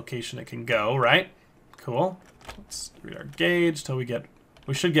only location it can go, right? Cool. Let's read our gauge till we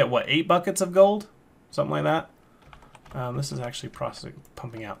should get, what, 8 buckets of gold? Something like that. This is actually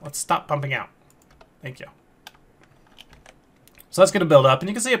pumping out. Let's stop pumping out. Thank you. So that's going to build up, and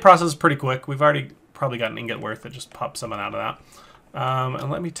you can see it processes pretty quick. We've already probably got an ingot worth. It just popped something out of that.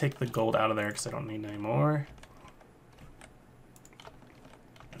 And let me take the gold out of there because I don't need any more.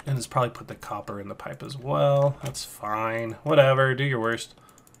 And it's probably put the copper in the pipe as well. That's fine. Whatever. Do your worst.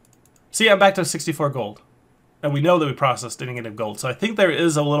 See, I'm back to 64 gold. And we know that we processed an ingot of gold. So I think there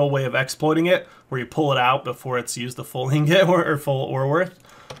is a little way of exploiting it where you pull it out before it's used the full ingot or full ore worth.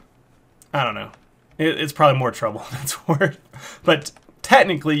 I don't know. It's probably more trouble than it's worth. But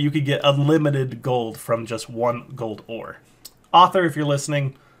technically, you could get unlimited gold from just one gold ore. Author, if you're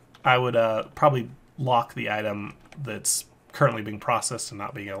listening, I would probably lock the item that's currently being processed and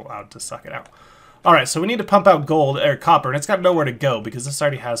not being allowed to suck it out. All right, so we need to pump out gold or copper, and it's got nowhere to go because this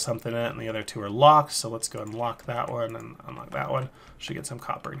already has something in it, and the other two are locked. So let's go ahead and lock that one and unlock that one. Should get some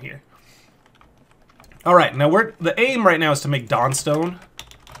copper in here. All right, now the aim right now is to make Dawnstone.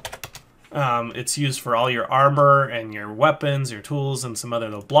 It's used for all your armor and your weapons, your tools, and some other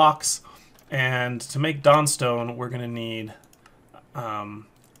little blocks. And to make Dawnstone, we're going to need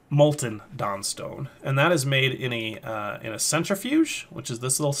molten Dawnstone, and that is made in a centrifuge, which is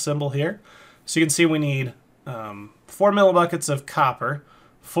this little symbol here. So you can see we need 4 millibuckets of copper,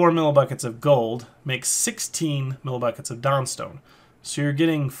 4 millibuckets of gold, makes 16 millibuckets of Dawnstone. So you're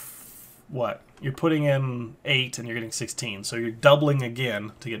getting what? You're putting in 8 and you're getting 16. So you're doubling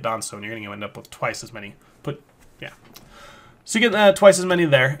again to get Dawnstone. You're going to end up with twice as many. So you get twice as many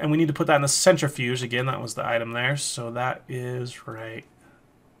there, and we need to put that in the centrifuge. Again, that was the item there. So that is right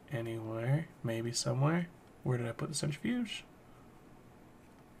anywhere, maybe somewhere. Where did I put the centrifuge?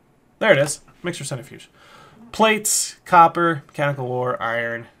 There it is. Mixer centrifuge. Plates, copper, mechanical ore,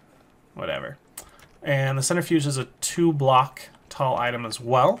 iron, whatever. And the centrifuge is a 2-block tall item as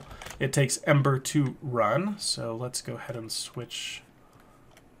well. It takes Ember to run. So let's go ahead and switch.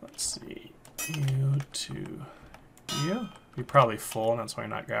 Let's see. You to you. You're probably full, and that's why you're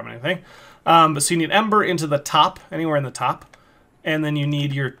not grabbing anything. But so you need Ember into the top, anywhere in the top. And then you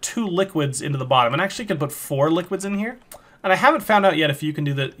need your 2 liquids into the bottom. And actually you can put 4 liquids in here. And I haven't found out yet if you can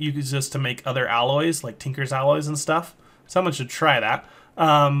use this to make other alloys, like Tinker's alloys and stuff. Someone should try that.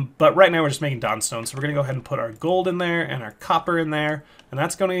 But right now we're just making Dawnstone. So we're going to go ahead and put our gold in there and our copper in there. And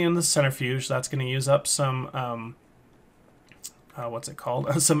that's going to be in the centrifuge. That's going to use up some, what's it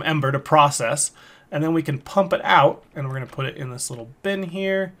called? Some Ember to process. And then we can pump it out. And we're going to put it in this little bin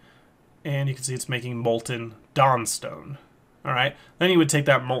here. And you can see it's making molten Dawnstone. All right, then you would take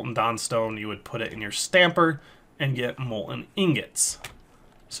that molten Dawnstone, you would put it in your stamper and get molten ingots.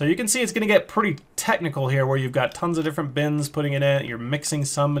 So you can see it's going to get pretty technical here where you've got tons of different bins putting it in. You're mixing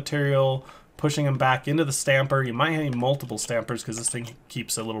some material, pushing them back into the stamper. You might need multiple stampers because this thing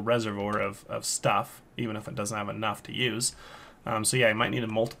keeps a little reservoir of stuff, even if it doesn't have enough to use. So yeah, you might need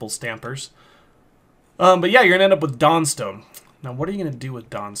multiple stampers. But yeah, you're going to end up with Dawnstone. Now, what are you going to do with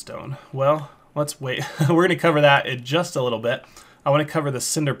Dawnstone? Well, let's wait. We're going to cover that in just a little bit. I want to cover the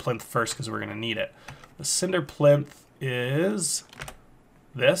cinder plinth first because we're going to need it. The cinder plinth is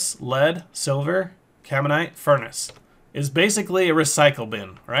this lead, silver, caminite, furnace. It's basically a recycle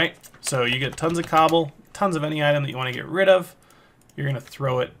bin, right? So you get tons of cobble, tons of any item that you want to get rid of. You're going to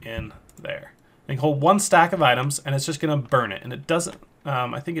throw it in there. And you hold 1 stack of items, and it's just going to burn it. And it doesn't.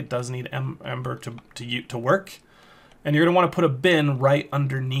 I think it does need ember to work. And you're going to want to put a bin right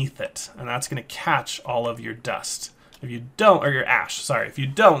underneath it. And that's going to catch all of your dust. If you don't, or your ash, sorry. If you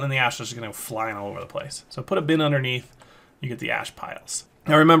don't, then the ash is just going to go flying all over the place. So put a bin underneath, you get the ash piles.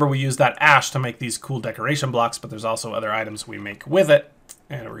 Now remember, we use that ash to make these cool decoration blocks, but there's also other items we make with it.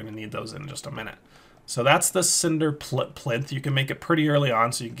 And we're going to need those in just a minute. So that's the cinder plinth. You can make it pretty early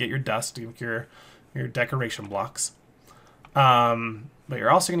on so you can get your dust, your decoration blocks. But you're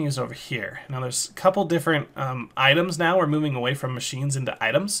also going to use it over here. Now there's a couple different items now. We're moving away from machines into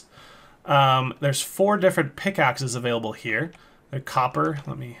items. There's 4 different pickaxes available here. They're copper.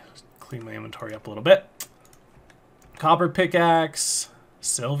 Let me clean my inventory up a little bit. Copper pickaxe,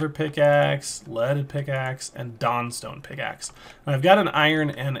 silver pickaxe, leaded pickaxe, and Dawnstone pickaxe. And I've got an iron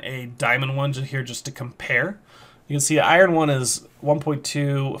and a diamond one here just to compare. You can see the iron one is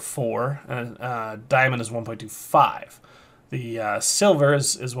 1.24 and diamond is 1.25. The silver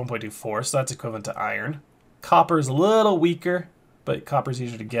is 1.24, so that's equivalent to iron. Copper is a little weaker, but copper is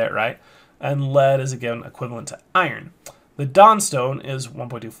easier to get, right? And lead is, again, equivalent to iron. The Dawnstone is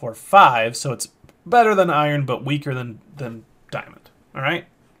 1.245, so it's better than iron, but weaker than diamond. All right.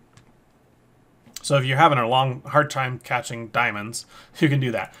 So if you're having a hard time catching diamonds, you can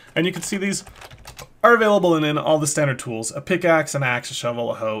do that. And you can see these are available in all the standard tools: a pickaxe, an axe, a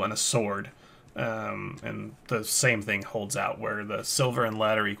shovel, a hoe, and a sword. And the same thing holds out, where the silver and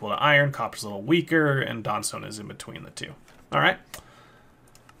lead are equal to iron, copper's a little weaker, and dawnstone is in between the two. All right.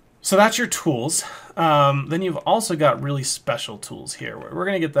 So that's your tools. Then you've also got really special tools here. We're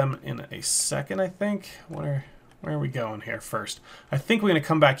going to get them in a second, I think. Where are we going here first? I think we're going to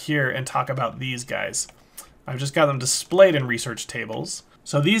come back here and talk about these guys. I've just got them displayed in research tables.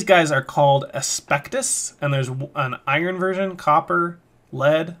 So these guys are called aspectus, and there's an iron version, copper,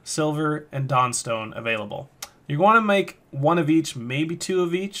 lead, silver, and dawnstone available. You want to make one of each, maybe two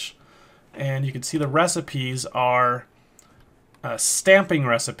of each, and you can see the recipes are a stamping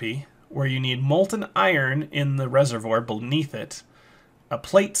recipe where you need molten iron in the reservoir beneath it, a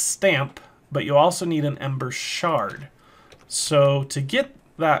plate stamp, but you also need an ember shard. So to get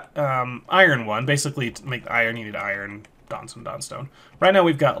that iron one, basically to make the iron, you need iron, dawnstone. Right now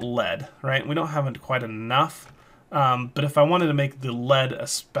we've got lead, right? We don't have quite enough, but if I wanted to make the lead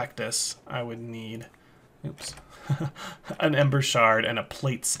aspectus, I would need, oops, an ember shard and a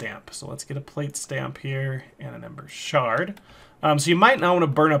plate stamp. So let's get a plate stamp here and an ember shard. So you might not want to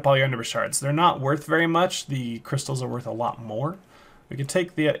burn up all your ember shards. They're not worth very much. The crystals are worth a lot more. We can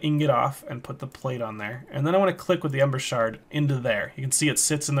take the ingot off and put the plate on there. And then I want to click with the ember shard into there. You can see it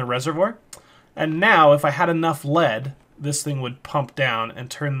sits in the reservoir. And now if I had enough lead, this thing would pump down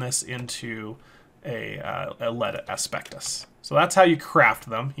and turn this into a lead aspectus. So that's how you craft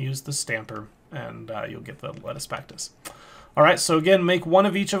them. Use the stamper and you'll get the lead aspectus. All right, so again, make one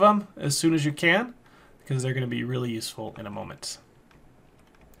of each of them as soon as you can, because they're going to be really useful in a moment.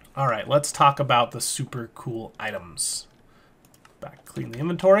 All right, let's talk about the super cool items. Back, clean the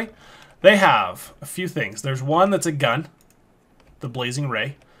inventory. They have a few things. There's one that's a gun, the blazing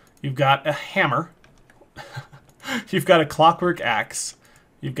ray. You've got a hammer. You've got a clockwork axe.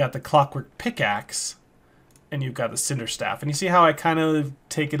 You've got the clockwork pickaxe. And you've got the cinder staff. And you see how I kind of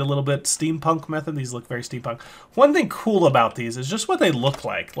take it a little bit steampunk method? These look very steampunk. One thing cool about these is just what they look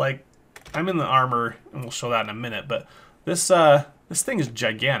like. Like, I'm in the armor, and we'll show that in a minute, but this thing is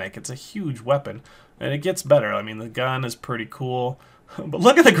gigantic. It's a huge weapon, and it gets better. I mean, the gun is pretty cool, but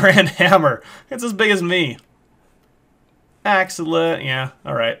look at the grand hammer. It's as big as me. Axe, yeah,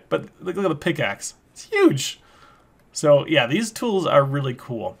 all right, but look at the pickaxe. It's huge. So yeah, these tools are really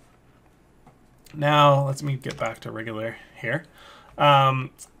cool. Now, let me get back to regular here.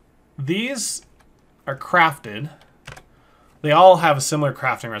 These are crafted. They all have a similar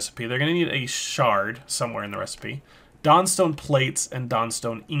crafting recipe. They're going to need a shard somewhere in the recipe, dawnstone plates, and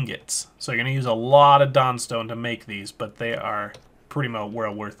dawnstone ingots. So you're going to use a lot of dawnstone to make these, but they are pretty well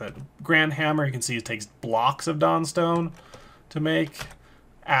worth it. Grand hammer, you can see it takes blocks of dawnstone to make.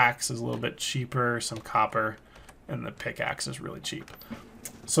 Axe is a little bit cheaper, some copper, and the pickaxe is really cheap.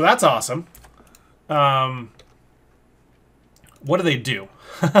 So that's awesome. What do they do?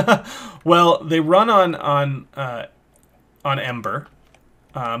 Well, they run on Ember.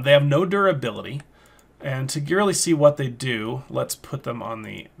 They have no durability, and to really see what they do, let's put them on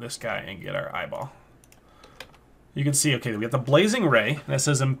this guy and get our eyeball. You can see, okay, we got the blazing ray, and it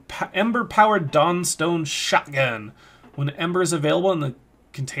says Ember-powered dawnstone shotgun. When Ember is available in the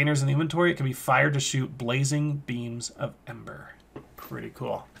containers in the inventory, it can be fired to shoot blazing beams of ember. Pretty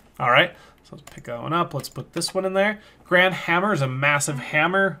cool. All right, so let's pick that one up. Let's put this one in there. Grand hammer is a massive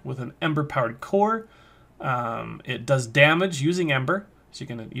hammer with an ember-powered core. It does damage using ember, so you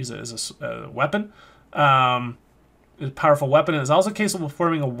can use it as a weapon. It's a powerful weapon, and is also capable of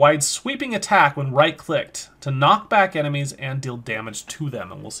performing a wide sweeping attack when right-clicked to knock back enemies and deal damage to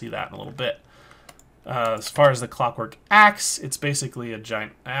them, and we'll see that in a little bit. As far as the clockwork axe, it's basically a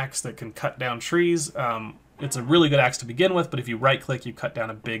giant axe that can cut down trees. It's a really good axe to begin with, but if you right-click, you cut down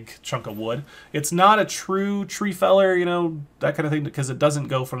a big chunk of wood. It's not a true tree feller, you know, that kind of thing, because it doesn't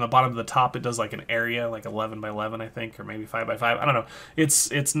go from the bottom to the top. It does like an area, like 11 by 11, I think, or maybe 5 by 5. I don't know.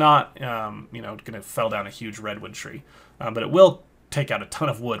 It's not, you know, going to fell down a huge redwood tree, but it will take out a ton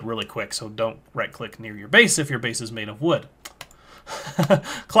of wood really quick. So don't right-click near your base if your base is made of wood.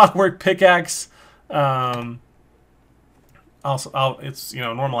 Clockwork pickaxe. Also, it's, you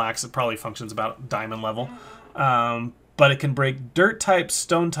know, normal axe. It probably functions about diamond level, but it can break dirt type,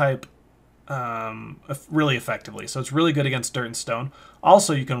 stone type, really effectively. So it's really good against dirt and stone.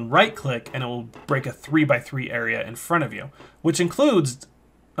 Also, you can right click and it will break a 3 by 3 area in front of you, which includes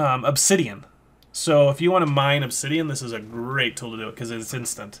obsidian. So if you want to mine obsidian, this is a great tool to do it because it's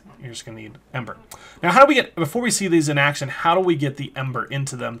instant. You're just going to need ember. Now, how do we get, before we see these in action, how do we get the ember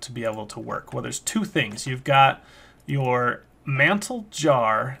into them to be able to work? Well, there's two things. You've got your mantle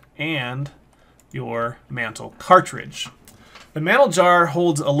jar and your mantle cartridge. The mantle jar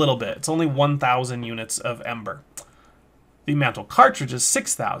holds a little bit. It's only 1,000 units of ember. The mantle cartridge is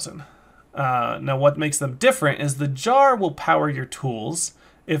 6,000. Now what makes them different is the jar will power your tools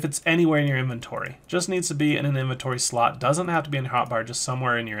if it's anywhere in your inventory. Just needs to be in an inventory slot. Doesn't have to be in your hotbar, just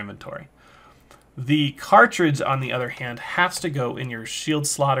somewhere in your inventory. The cartridge, on the other hand, has to go in your shield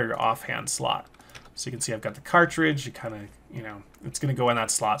slot or your offhand slot. So you can see I've got the cartridge. You kind of, you know, it's going to go in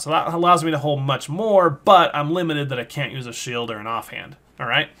that slot. So that allows me to hold much more, but I'm limited that I can't use a shield or an offhand. All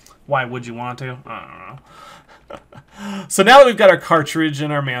right? Why would you want to? I don't know. So now that we've got our cartridge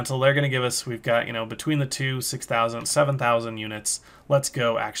and our mantle, they're going to give us, we've got, you know, between the two, 6,000, 7,000 units. Let's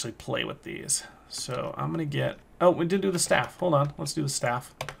go actually play with these. So I'm going to get, oh, we did do the staff. Hold on. Let's do the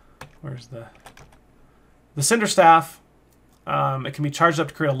staff. Where's the cinder staff? It can be charged up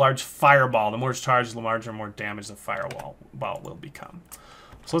to create a large fireball. The more it's charged, the larger, more damage the fireball will become.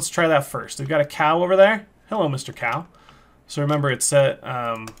 So let's try that first. We've got a cow over there. Hello, Mr. Cow. So remember, it's set,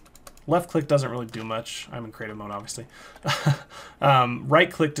 left click doesn't really do much. I'm in creative mode, obviously.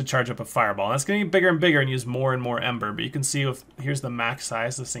 Right click to charge up a fireball. And that's going to get bigger and bigger and use more and more ember. But you can see, here's the max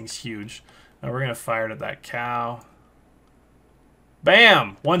size. This thing's huge. We're going to fire it at that cow.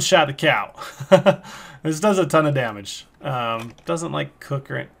 Bam! One shot the cow. This does a ton of damage. Doesn't like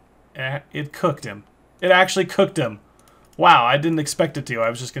cook or it cooked him. It actually cooked him. Wow, I didn't expect it to. I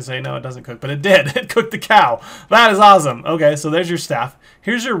was just going to say, no, it doesn't cook, but it did. It cooked the cow. That is awesome. Okay, so there's your staff.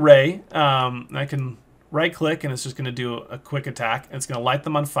 Here's your ray. I can right-click, and it's just going to do a quick attack. It's going to light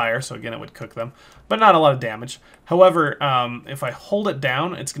them on fire, so again, it would cook them, but not a lot of damage. However, if I hold it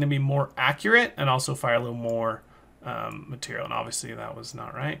down, it's going to be more accurate and also fire a little more material, and obviously that was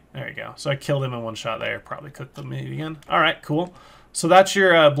not right. There you go. So I killed him in one shot there. Probably cooked them maybe again. All right, cool. So that's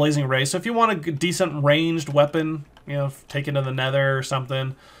your blazing ray. So if you want a decent ranged weapon, you know, take it to the nether or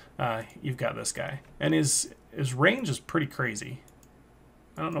something, you've got this guy. And his range is pretty crazy.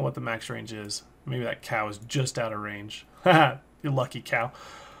 I don't know what the max range is. Maybe that cow is just out of range. Haha, you lucky cow.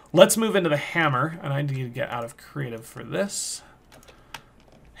 Let's move into the hammer, and I need to get out of creative for this.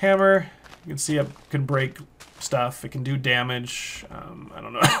 Hammer, you can see it can break stuff. It can do damage. I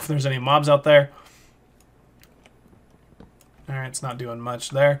don't know if there's any mobs out there. Alright, it's not doing much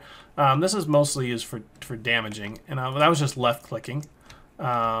there. This is mostly used for damaging, and that was just left clicking.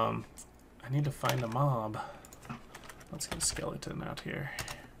 I need to find a mob. Let's get a skeleton out here.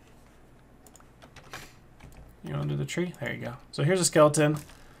 You under the tree? There you go. So here's a skeleton.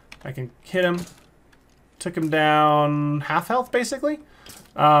 I can hit him. Took him down half health, basically.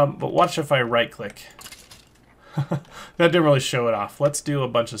 But watch if I right click. That didn't really show it off. Let's do a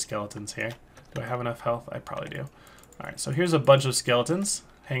bunch of skeletons here. Do I have enough health? I probably do. Alright, so here's a bunch of skeletons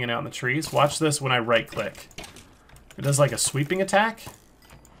hanging out in the trees. Watch this when I right click. It does like a sweeping attack.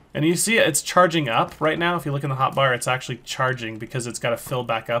 And you see it's charging up right now. If you look in the hotbar, it's actually charging because it's got to fill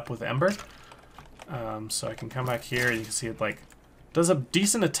back up with ember. So I can come back here and you can see it like does a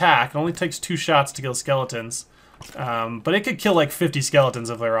decent attack. It only takes 2 shots to kill skeletons. But it could kill like 50 skeletons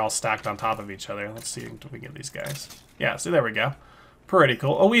if they're all stacked on top of each other. Let's see if we get these guys. Yeah, so there we go. Pretty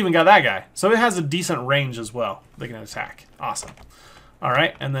cool. Oh, we even got that guy. So it has a decent range as well. They can attack. Awesome. All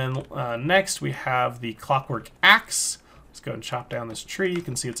right, and then next we have the clockwork axe. Let's go and chop down this tree. You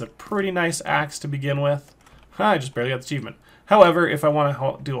can see it's a pretty nice axe to begin with. I just barely got the achievement. However, if I want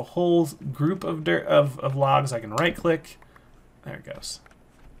to do a whole group of logs, I can right-click. There it goes.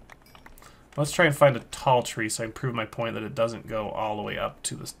 Let's try and find a tall tree so I can prove my point that it doesn't go all the way up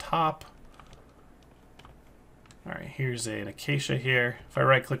to this top. All right, here's an acacia here. If I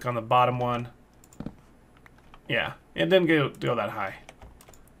right-click on the bottom one, yeah, it didn't go that high.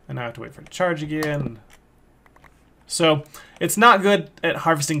 And now I have to wait for it to charge again. So it's not good at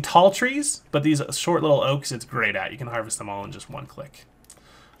harvesting tall trees, but these short little oaks, it's great at. You can harvest them all in just one click.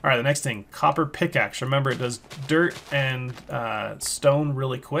 All right, the next thing, copper pickaxe. Remember, it does dirt and stone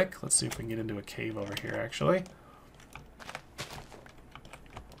really quick. Let's see if we can get into a cave over here, actually.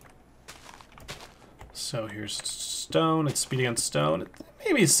 So here's stone. It's speed against stone.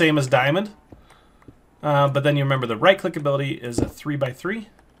 Maybe same as diamond. But then you remember the right-click ability is a 3x3.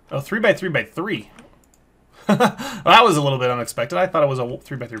 Oh, 3x3x3. Well, that was a little bit unexpected. I thought it was a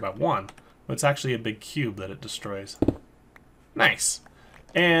 3x3x1. But it's actually a big cube that it destroys. Nice.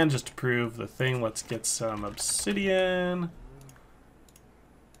 And just to prove the thing, let's get some obsidian.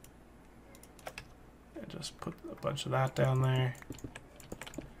 And just put a bunch of that down there.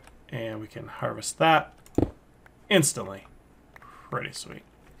 And we can harvest that instantly. Pretty sweet.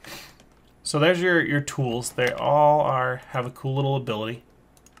 So there's your tools. They all have a cool little ability.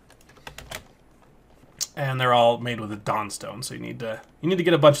 And they're all made with a dawnstone, so you need to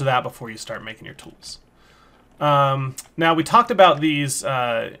get a bunch of that before you start making your tools. Now we talked about these,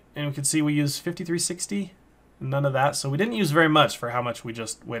 and we can see we use 5360. None of that, so we didn't use very much for how much we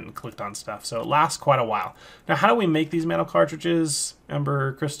just went and clicked on stuff. So it lasts quite a while. Now, how do we make these mantle cartridges?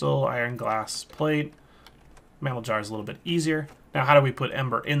 Ember, crystal, iron, glass, plate. Mantle jar is a little bit easier. Now, how do we put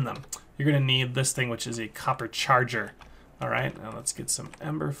ember in them? You're going to need this thing, which is a copper charger. All right, now let's get some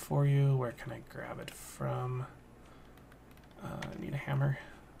ember for you. Where can I grab it from? I need a hammer.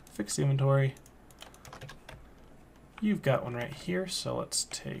 Fix the inventory. You've got one right here, so let's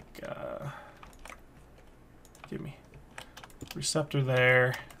take... give me receptor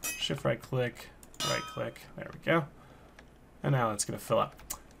there, shift right click, there we go. And now it's going to fill up.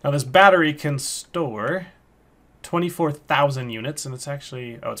 Now this battery can store 24,000 units, and it's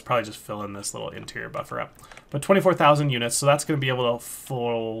actually, oh, it's probably just filling this little interior buffer up. But 24,000 units, so that's going to be able to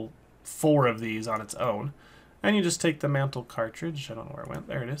fill 4 of these on its own. And you just take the mantle cartridge, I don't know where it went,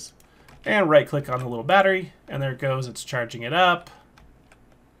 there it is, and right click on the little battery, and there it goes, it's charging it up,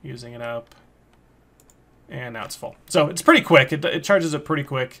 using it up. And now it's full. So it's pretty quick. It charges it pretty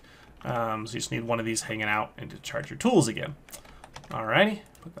quick. So you just need one of these hanging out and to charge your tools again. Alrighty,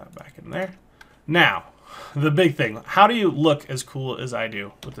 put that back in there. Now, the big thing. How do you look as cool as I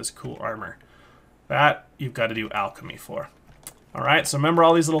do with this cool armor? That you've got to do alchemy for. Alright, so remember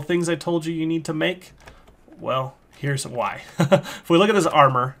all these little things I told you need to make? Well, here's why. If we look at this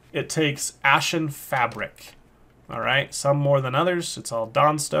armor, it takes ashen fabric. Alright, some more than others. It's all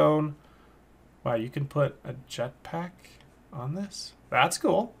dawnstone. Wow, you can put a jetpack on this? That's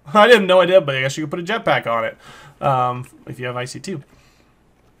cool. I didn't know I did, but I guess you can put a jetpack on it if you have IC2.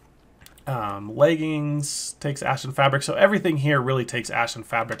 Leggings takes ashen fabric. So everything here really takes ashen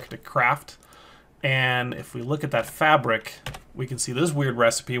fabric to craft. And if we look at that fabric, we can see this weird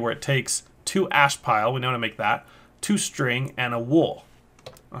recipe where it takes 2 ash pile, we know how to make that, 2 string, and a wool.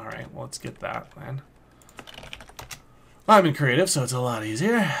 All right, well, let's get that then. I'm in creative, so it's a lot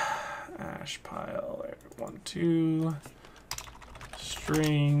easier. Ash pile, 1, 2,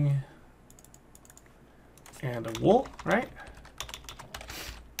 string, and a wool, right?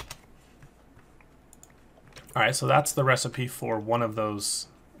 All right, so that's the recipe for one of those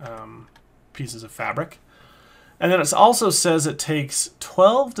pieces of fabric. And then it also says it takes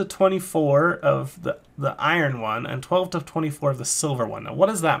 12 to 24 of the iron one and 12 to 24 of the silver one. Now, what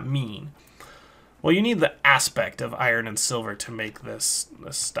does that mean? Well, you need the aspect of iron and silver to make this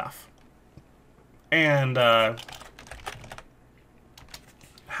stuff. And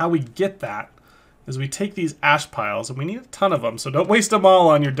how we get that is we take these ash piles, and we need a ton of them, so don't waste them all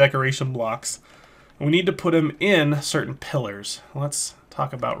on your decoration blocks. And we need to put them in certain pillars. Let's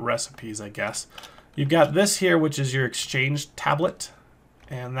talk about recipes, I guess. You've got this here, which is your exchange tablet,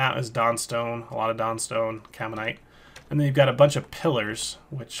 and that is dawnstone, a lot of dawnstone, caminite. And then you've got a bunch of pillars,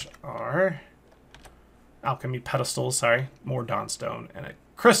 which are alchemy pedestals, sorry, more dawnstone, and a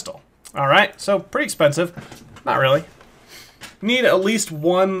crystal. All right, so pretty expensive. Not really. Need at least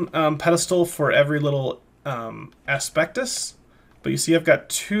one pedestal for every little aspectus. But you see I've got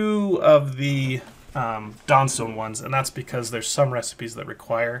 2 of the dawnstone ones, and that's because there's some recipes that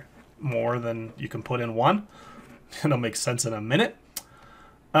require more than you can put in one. It'll make sense in a minute.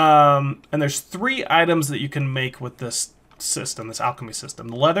 And there's 3 items that you can make with this system, this alchemy system.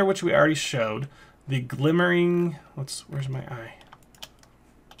 The leather, which we already showed. The glimmering... where's my eye?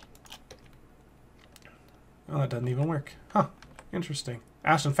 Oh, that doesn't even work. Huh. Interesting.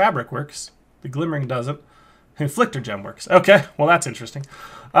 Ashen fabric works. The glimmering doesn't. Inflictor gem works. Okay, well that's interesting.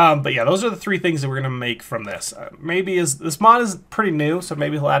 But yeah, those are the 3 things that we're going to make from this. This mod is pretty new, so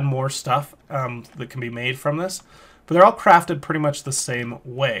maybe he'll add more stuff that can be made from this. But they're all crafted pretty much the same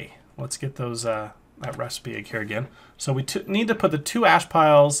way. Let's get those that recipe egg here again. So we need to put the 2 ash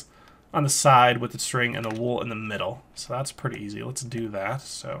piles on the side with the string and the wool in the middle. So that's pretty easy. Let's do that.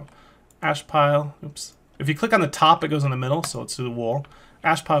 So ash pile, oops. If you click on the top, it goes in the middle, so let's do the wool.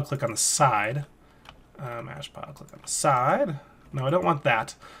 Ash pile, click on the side. Ash pile, click on the side. No, I don't want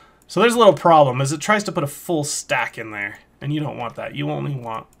that. So there's a little problem, is it tries to put a full stack in there, and you don't want that. You only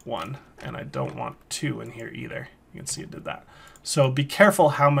want 1, and I don't want 2 in here either. You can see it did that. So be careful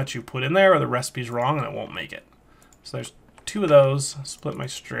how much you put in there, or the recipe's wrong, and it won't make it. So there's 2 of those. Split my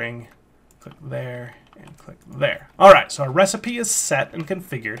string, click there, and click there. All right, so our recipe is set and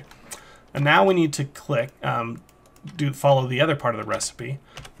configured. And now we need to click, follow the other part of the recipe,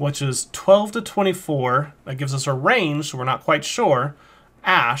 which is 12 to 24. That gives us a range, so we're not quite sure,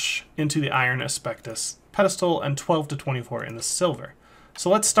 ash into the iron aspectus pedestal, and 12 to 24 in the silver. So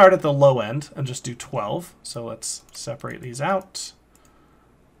let's start at the low end and just do 12. So let's separate these out.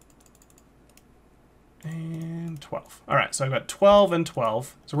 and 12. All right, so I've got 12 and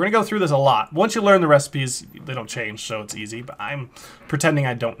 12. So we're going to go through this a lot. Once you learn the recipes, they don't change, so it's easy, but I'm pretending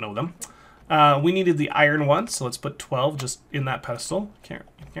I don't know them. We needed the iron one, so let's put 12 just in that pedestal. You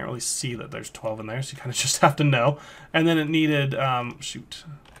can't really see that there's 12 in there, so you kind of just have to know. And then it needed,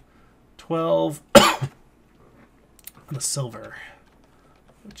 12 the silver,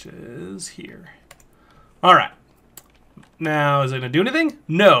 which is here. All right. Now, is it going to do anything?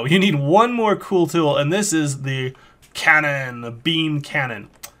 No, you need one more cool tool, and this is the cannon, the beam cannon.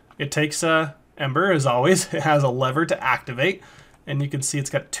 It takes a ember, as always. It has a lever to activate, and you can see it's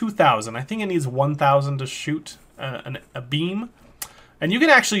got 2,000. I think it needs 1,000 to shoot a beam. And you can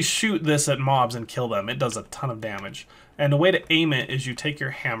actually shoot this at mobs and kill them. It does a ton of damage. And the way to aim it is you take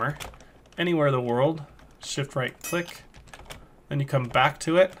your hammer anywhere in the world, shift right click, then you come back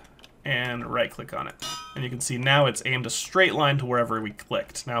to it and right click on it. And you can see now it's aimed a straight line to wherever we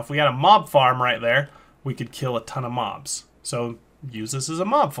clicked. Now if we had a mob farm right there, we could kill a ton of mobs. So use this as a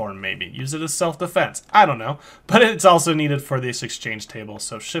mob farm maybe. Use it as self-defense. I don't know. But it's also needed for this exchange table.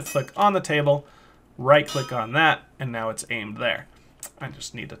 So shift click on the table, right click on that, and now it's aimed there. I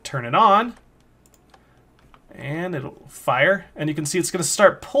just need to turn it on. And it'll fire. And you can see it's going to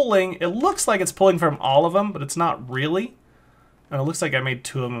start pulling. It looks like it's pulling from all of them, but it's not really. And it looks like I made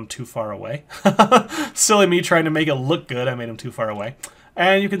 2 of them too far away. Silly me trying to make it look good. I made them too far away.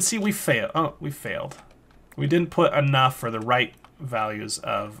 And you can see we failed. Oh, we failed. We didn't put enough for the right values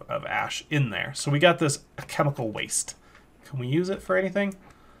of ash in there. So we got this chemical waste. Can we use it for anything?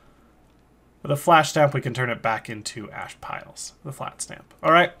 With a flash stamp, we can turn it back into ash piles. The flat stamp.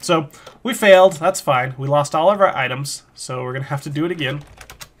 All right, so we failed. That's fine. We lost all of our items, so we're going to have to do it again.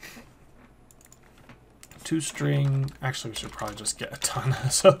 2 string. Actually, we should probably just get a ton.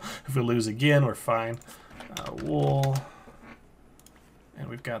 So if we lose again, we're fine. Wool. And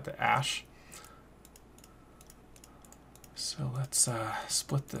we've got the ash. So let's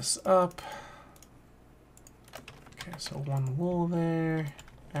split this up. Okay, so 1 wool there.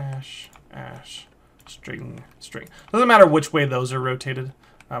 Ash, ash, string, string. Doesn't matter which way those are rotated.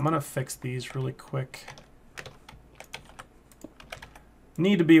 I'm going to fix these really quick.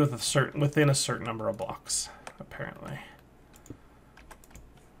 Need to be within a certain number of blocks, apparently.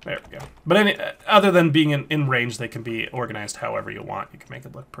 There we go. But other than being in range, they can be organized however you want. You can make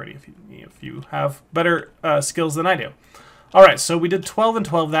it look pretty if you have better skills than I do. All right, so we did 12 and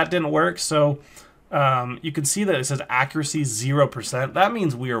 12. That didn't work, so you can see that it says accuracy 0%. That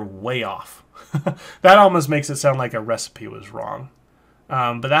means we are way off. That almost makes it sound like a recipe was wrong.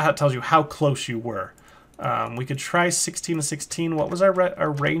 But that tells you how close you were. We could try 16 to 16. What was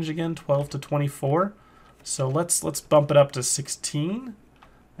our range again? 12 to 24. So let's bump it up to 16.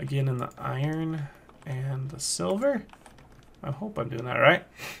 Again in the iron and the silver. I hope I'm doing that right.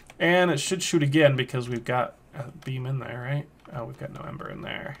 And it should shoot again because we've got a beam in there, right? Oh, we've got no ember in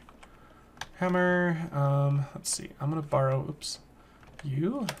there. Hammer. Let's see. I'm gonna borrow. Oops.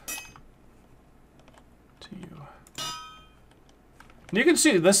 You. To you. And you can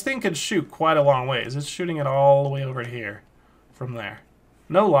see this thing can shoot quite a long ways. It's shooting it all the way over here from there.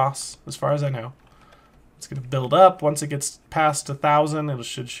 No loss, as far as I know. It's going to build up. Once it gets past 1,000, it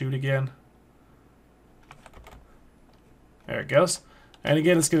should shoot again. There it goes. And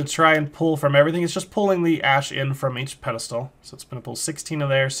again, it's going to try and pull from everything. It's just pulling the ash in from each pedestal. So it's going to pull 16 of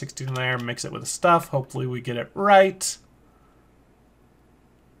there, 16 of there, mix it with the stuff. Hopefully we get it right.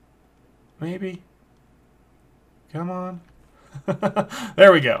 Maybe. Come on.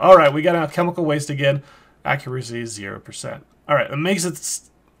 There we go. All right, we got our chemical waste again. Accuracy 0%. All right, it makes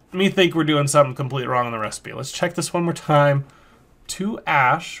me think we're doing something completely wrong in the recipe. Let's check this one more time. 2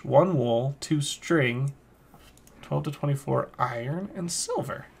 ash, 1 wool, 2 string, 12 to 24 iron, and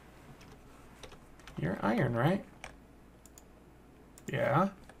silver. You're iron, right? Yeah.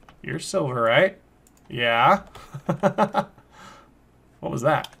 You're silver, right? Yeah. What was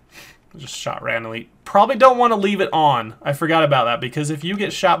that? I just shot randomly. Probably don't want to leave it on. I forgot about that because if you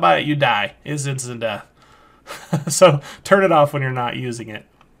get shot by it, you die. It's instant death. So turn it off when you're not using it.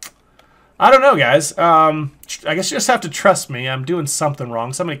 I don't know, guys. I guess you just have to trust me. I'm doing something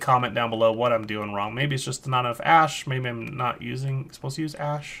wrong. Somebody comment down below what I'm doing wrong. Maybe it's just not enough ash. Maybe I'm not supposed to use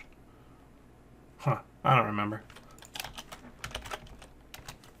ash. Huh. I don't remember.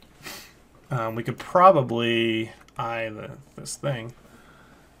 We could probably eye this thing.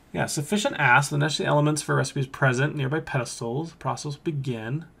 Yeah, sufficient ash, the necessary elements for recipes present, nearby pedestals. The process will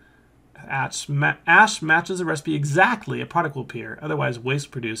begin. Ash matches the recipe exactly. A product will appear. Otherwise,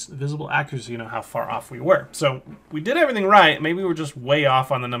 waste produced. Visible accuracy, you know how far off we were. So we did everything right. Maybe we were just way off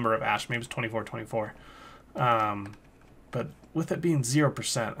on the number of ash. Maybe it's 24, 24. But with it being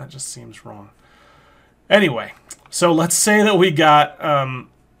 0%, that just seems wrong. Anyway, so let's say that we got,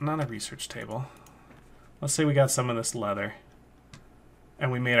 not a research table. Let's say we got some of this leather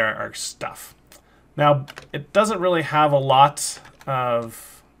and we made our stuff. Now, it doesn't really have a lot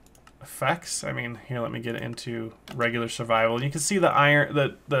of effects. I mean, here, let me get into regular survival. You can see the iron,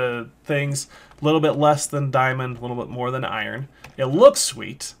 the things, a little bit less than diamond, a little bit more than iron. It looks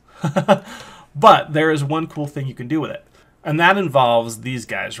sweet, but there is one cool thing you can do with it, and that involves these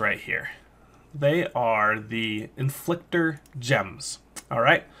guys right here. They are the inflictor gems. All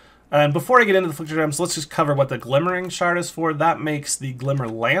right. And before I get into the inflictor gems, let's just cover what the glimmering shard is for. That makes the glimmer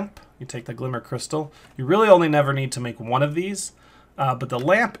lamp. You take the glimmer crystal. You really only never need to make one of these, but the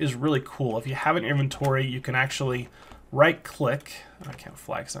lamp is really cool. If you have an inventory, you can actually right-click. I can't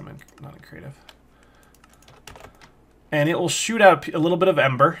fly because I'm not in creative. And it will shoot out a little bit of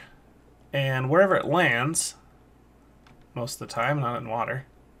ember, and wherever it lands, most of the time, not in water.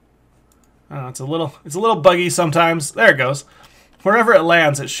 I don't know, it's a little buggy sometimes. There it goes. Wherever it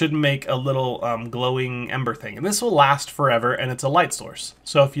lands, it should make a little glowing ember thing. And this will last forever, and it's a light source.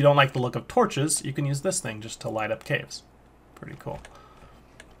 So if you don't like the look of torches, you can use this thing just to light up caves. Pretty cool.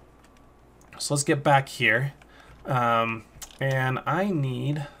 So let's get back here. And I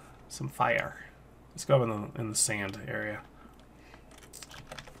need some fire. Let's go in the sand area.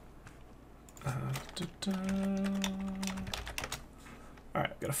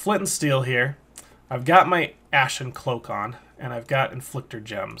 Alright, got a flint and steel here. I've got my ashen cloak on, and I've got inflictor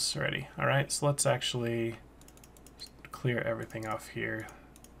gems ready. Alright, so let's actually clear everything off here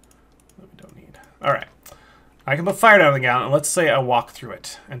that we don't need. Alright, I can put fire down the ground, and let's say I walk through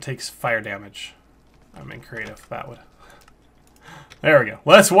it and takes fire damage. I'm in creative, that would. There we go.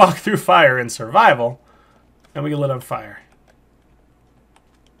 Let's walk through fire in survival, and we get lit on fire.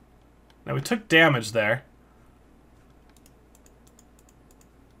 Now we took damage there.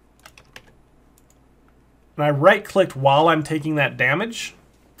 And I right-clicked while I'm taking that damage,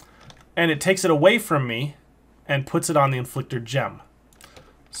 and it takes it away from me and puts it on the inflictor gem.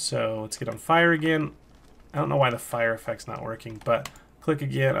 So let's get on fire again. I don't know why the fire effect's not working, but click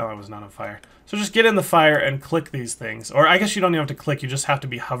again. Oh, I was not on fire. So just get in the fire and click these things. Or I guess you don't even have to click, you just have to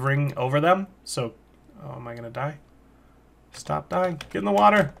be hovering over them. So, oh, am I going to die? Stop dying. Get in the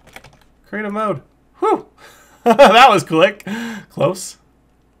water. Creative mode. Whew! That was quick. Close.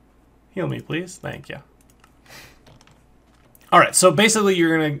 Heal me, please. Thank you. All right, so basically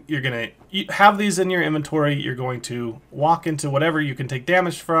you're gonna have these in your inventory. You're going to walk into whatever you can take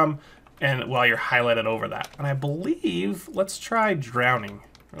damage from, and while you're highlighted over that. And I believe, let's try drowning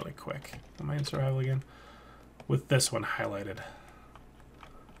really quick. Am I in survival again? With this one highlighted.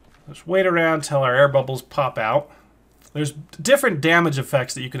 Let's wait around till our air bubbles pop out. There's different damage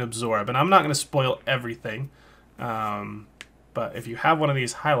effects that you can absorb, and I'm not going to spoil everything. But if you have one of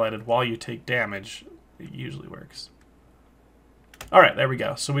these highlighted while you take damage, it usually works. Alright, there we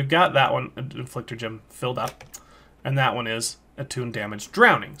go. So we've got that one, inflictor gem, filled up. And that one is attuned damage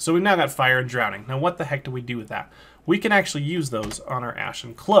drowning. So we've now got fire and drowning. Now what the heck do we do with that? We can actually use those on our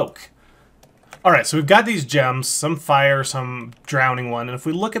ashen cloak. Alright, so we've got these gems, some fire, some drowning one. And if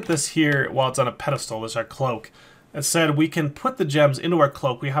we look at this here while it's on a pedestal, this is our cloak. It said we can put the gems into our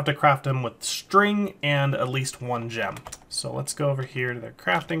cloak. We have to craft them with string and at least one gem. So let's go over here to the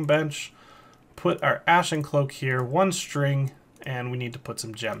crafting bench. Put our ashen cloak here, one string, and we need to put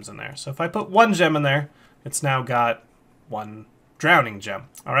some gems in there. So if I put one gem in there, it's now got one drowning gem.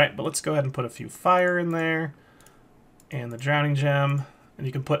 All right, but let's go ahead and put a few fire in there and the drowning gem. And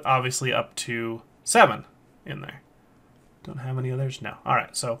you can put obviously up to 7 in there. Don't have any others? No. All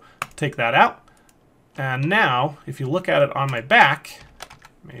right, so take that out. And now, if you look at it on my back,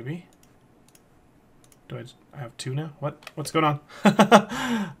 maybe. Do I have 2 now? What's going on?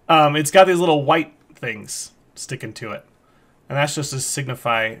 It's got these little white things sticking to it. And that's just to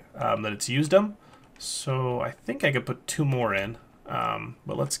signify that it's used them. So I think I could put 2 more in.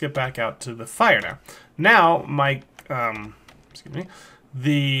 But let's get back out to the fire now. Now my excuse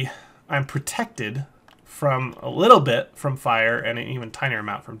me, I'm protected from a little bit from fire and an even tinier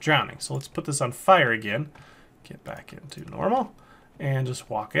amount from drowning. So let's put this on fire again. Get back into normal and just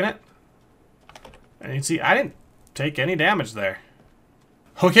walk in it. And you can see I didn't take any damage there.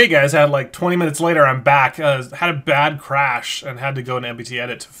 Okay guys, I had like 20 minutes later, I'm back. Had a bad crash and had to go into MBT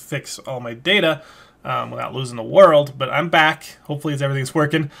Edit to fix all my data without losing the world, but I'm back. Hopefully everything's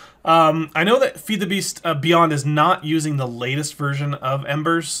working. I know that Feed the Beast Beyond is not using the latest version of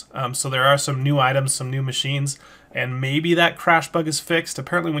Embers, so there are some new items, some new machines, and maybe that crash bug is fixed.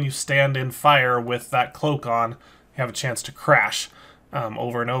 Apparently when you stand in fire with that cloak on, you have a chance to crash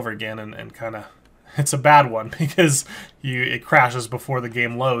over and over again and kind of it's a bad one because it crashes before the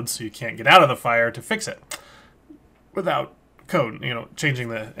game loads, so you can't get out of the fire to fix it without code, changing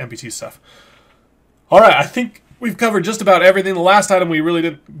the NPC stuff. All right, I think we've covered just about everything. The last item we really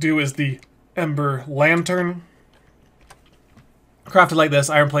didn't do is the Ember Lantern. Crafted like this,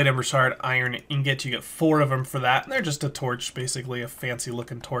 iron plate, ember shard, iron ingot. You get 4 of them for that. And they're just a torch, basically a fancy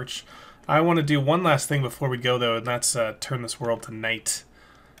looking torch. I want to do one last thing before we go though, and that's turn this world to night.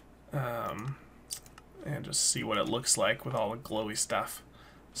 And just see what it looks like with all the glowy stuff.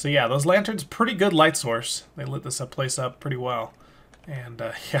 So yeah, those lanterns, pretty good light source. They lit this place up pretty well. And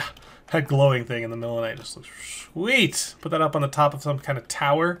yeah, that glowing thing in the middle of the night just looks sweet. Put that up on the top of some kind of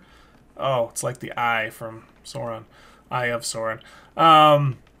tower. Oh, it's like the eye from Sauron. Eye of Sauron.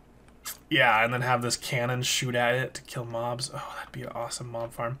 Yeah, and then have this cannon shoot at it to kill mobs. Oh, that'd be an awesome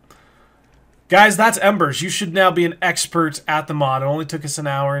mob farm. Guys, that's Embers. You should now be an expert at the mod. It only took us an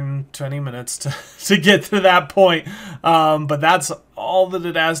hour and 20 minutes to get to that point. But that's all that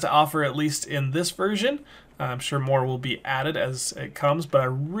it has to offer, at least in this version. I'm sure more will be added as it comes, but I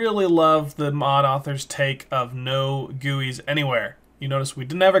really love the mod author's take of no GUIs anywhere. You notice we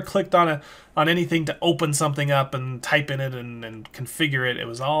never clicked on anything to open something up and type in it and configure it. It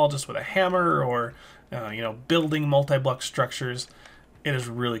was all just with a hammer or building multi-block structures. It is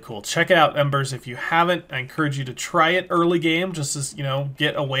really cool. Check it out, Embers. If you haven't, I encourage you to try it early game, just as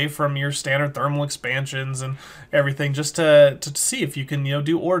get away from your standard thermal expansions and everything, just to see if you can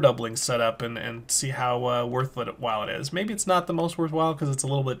do ore doubling setup and see how worthwhile it is. Maybe it's not the most worthwhile because it's a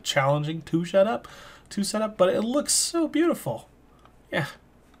little bit challenging to set up, but it looks so beautiful. Yeah,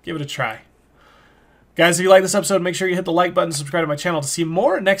 give it a try. Guys, if you like this episode, make sure you hit the like button, subscribe to my channel to see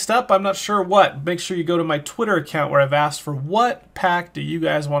more. Next up, I'm not sure what. Make sure you go to my Twitter account where I've asked for what pack do you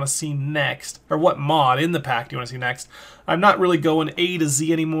guys want to see next, or what mod in the pack do you want to see next. I'm not really going A to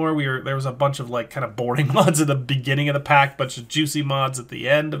Z anymore. There was a bunch of kind of boring mods at the beginning of the pack, bunch of juicy mods at the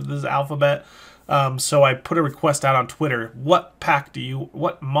end of this alphabet. So I put a request out on Twitter. What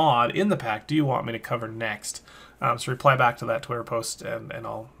mod in the pack do you want me to cover next? So reply back to that Twitter post, and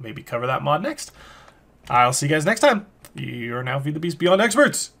I'll maybe cover that mod next. I'll see you guys next time. You're now Feed the Beast Beyond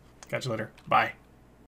experts. Catch you later. Bye.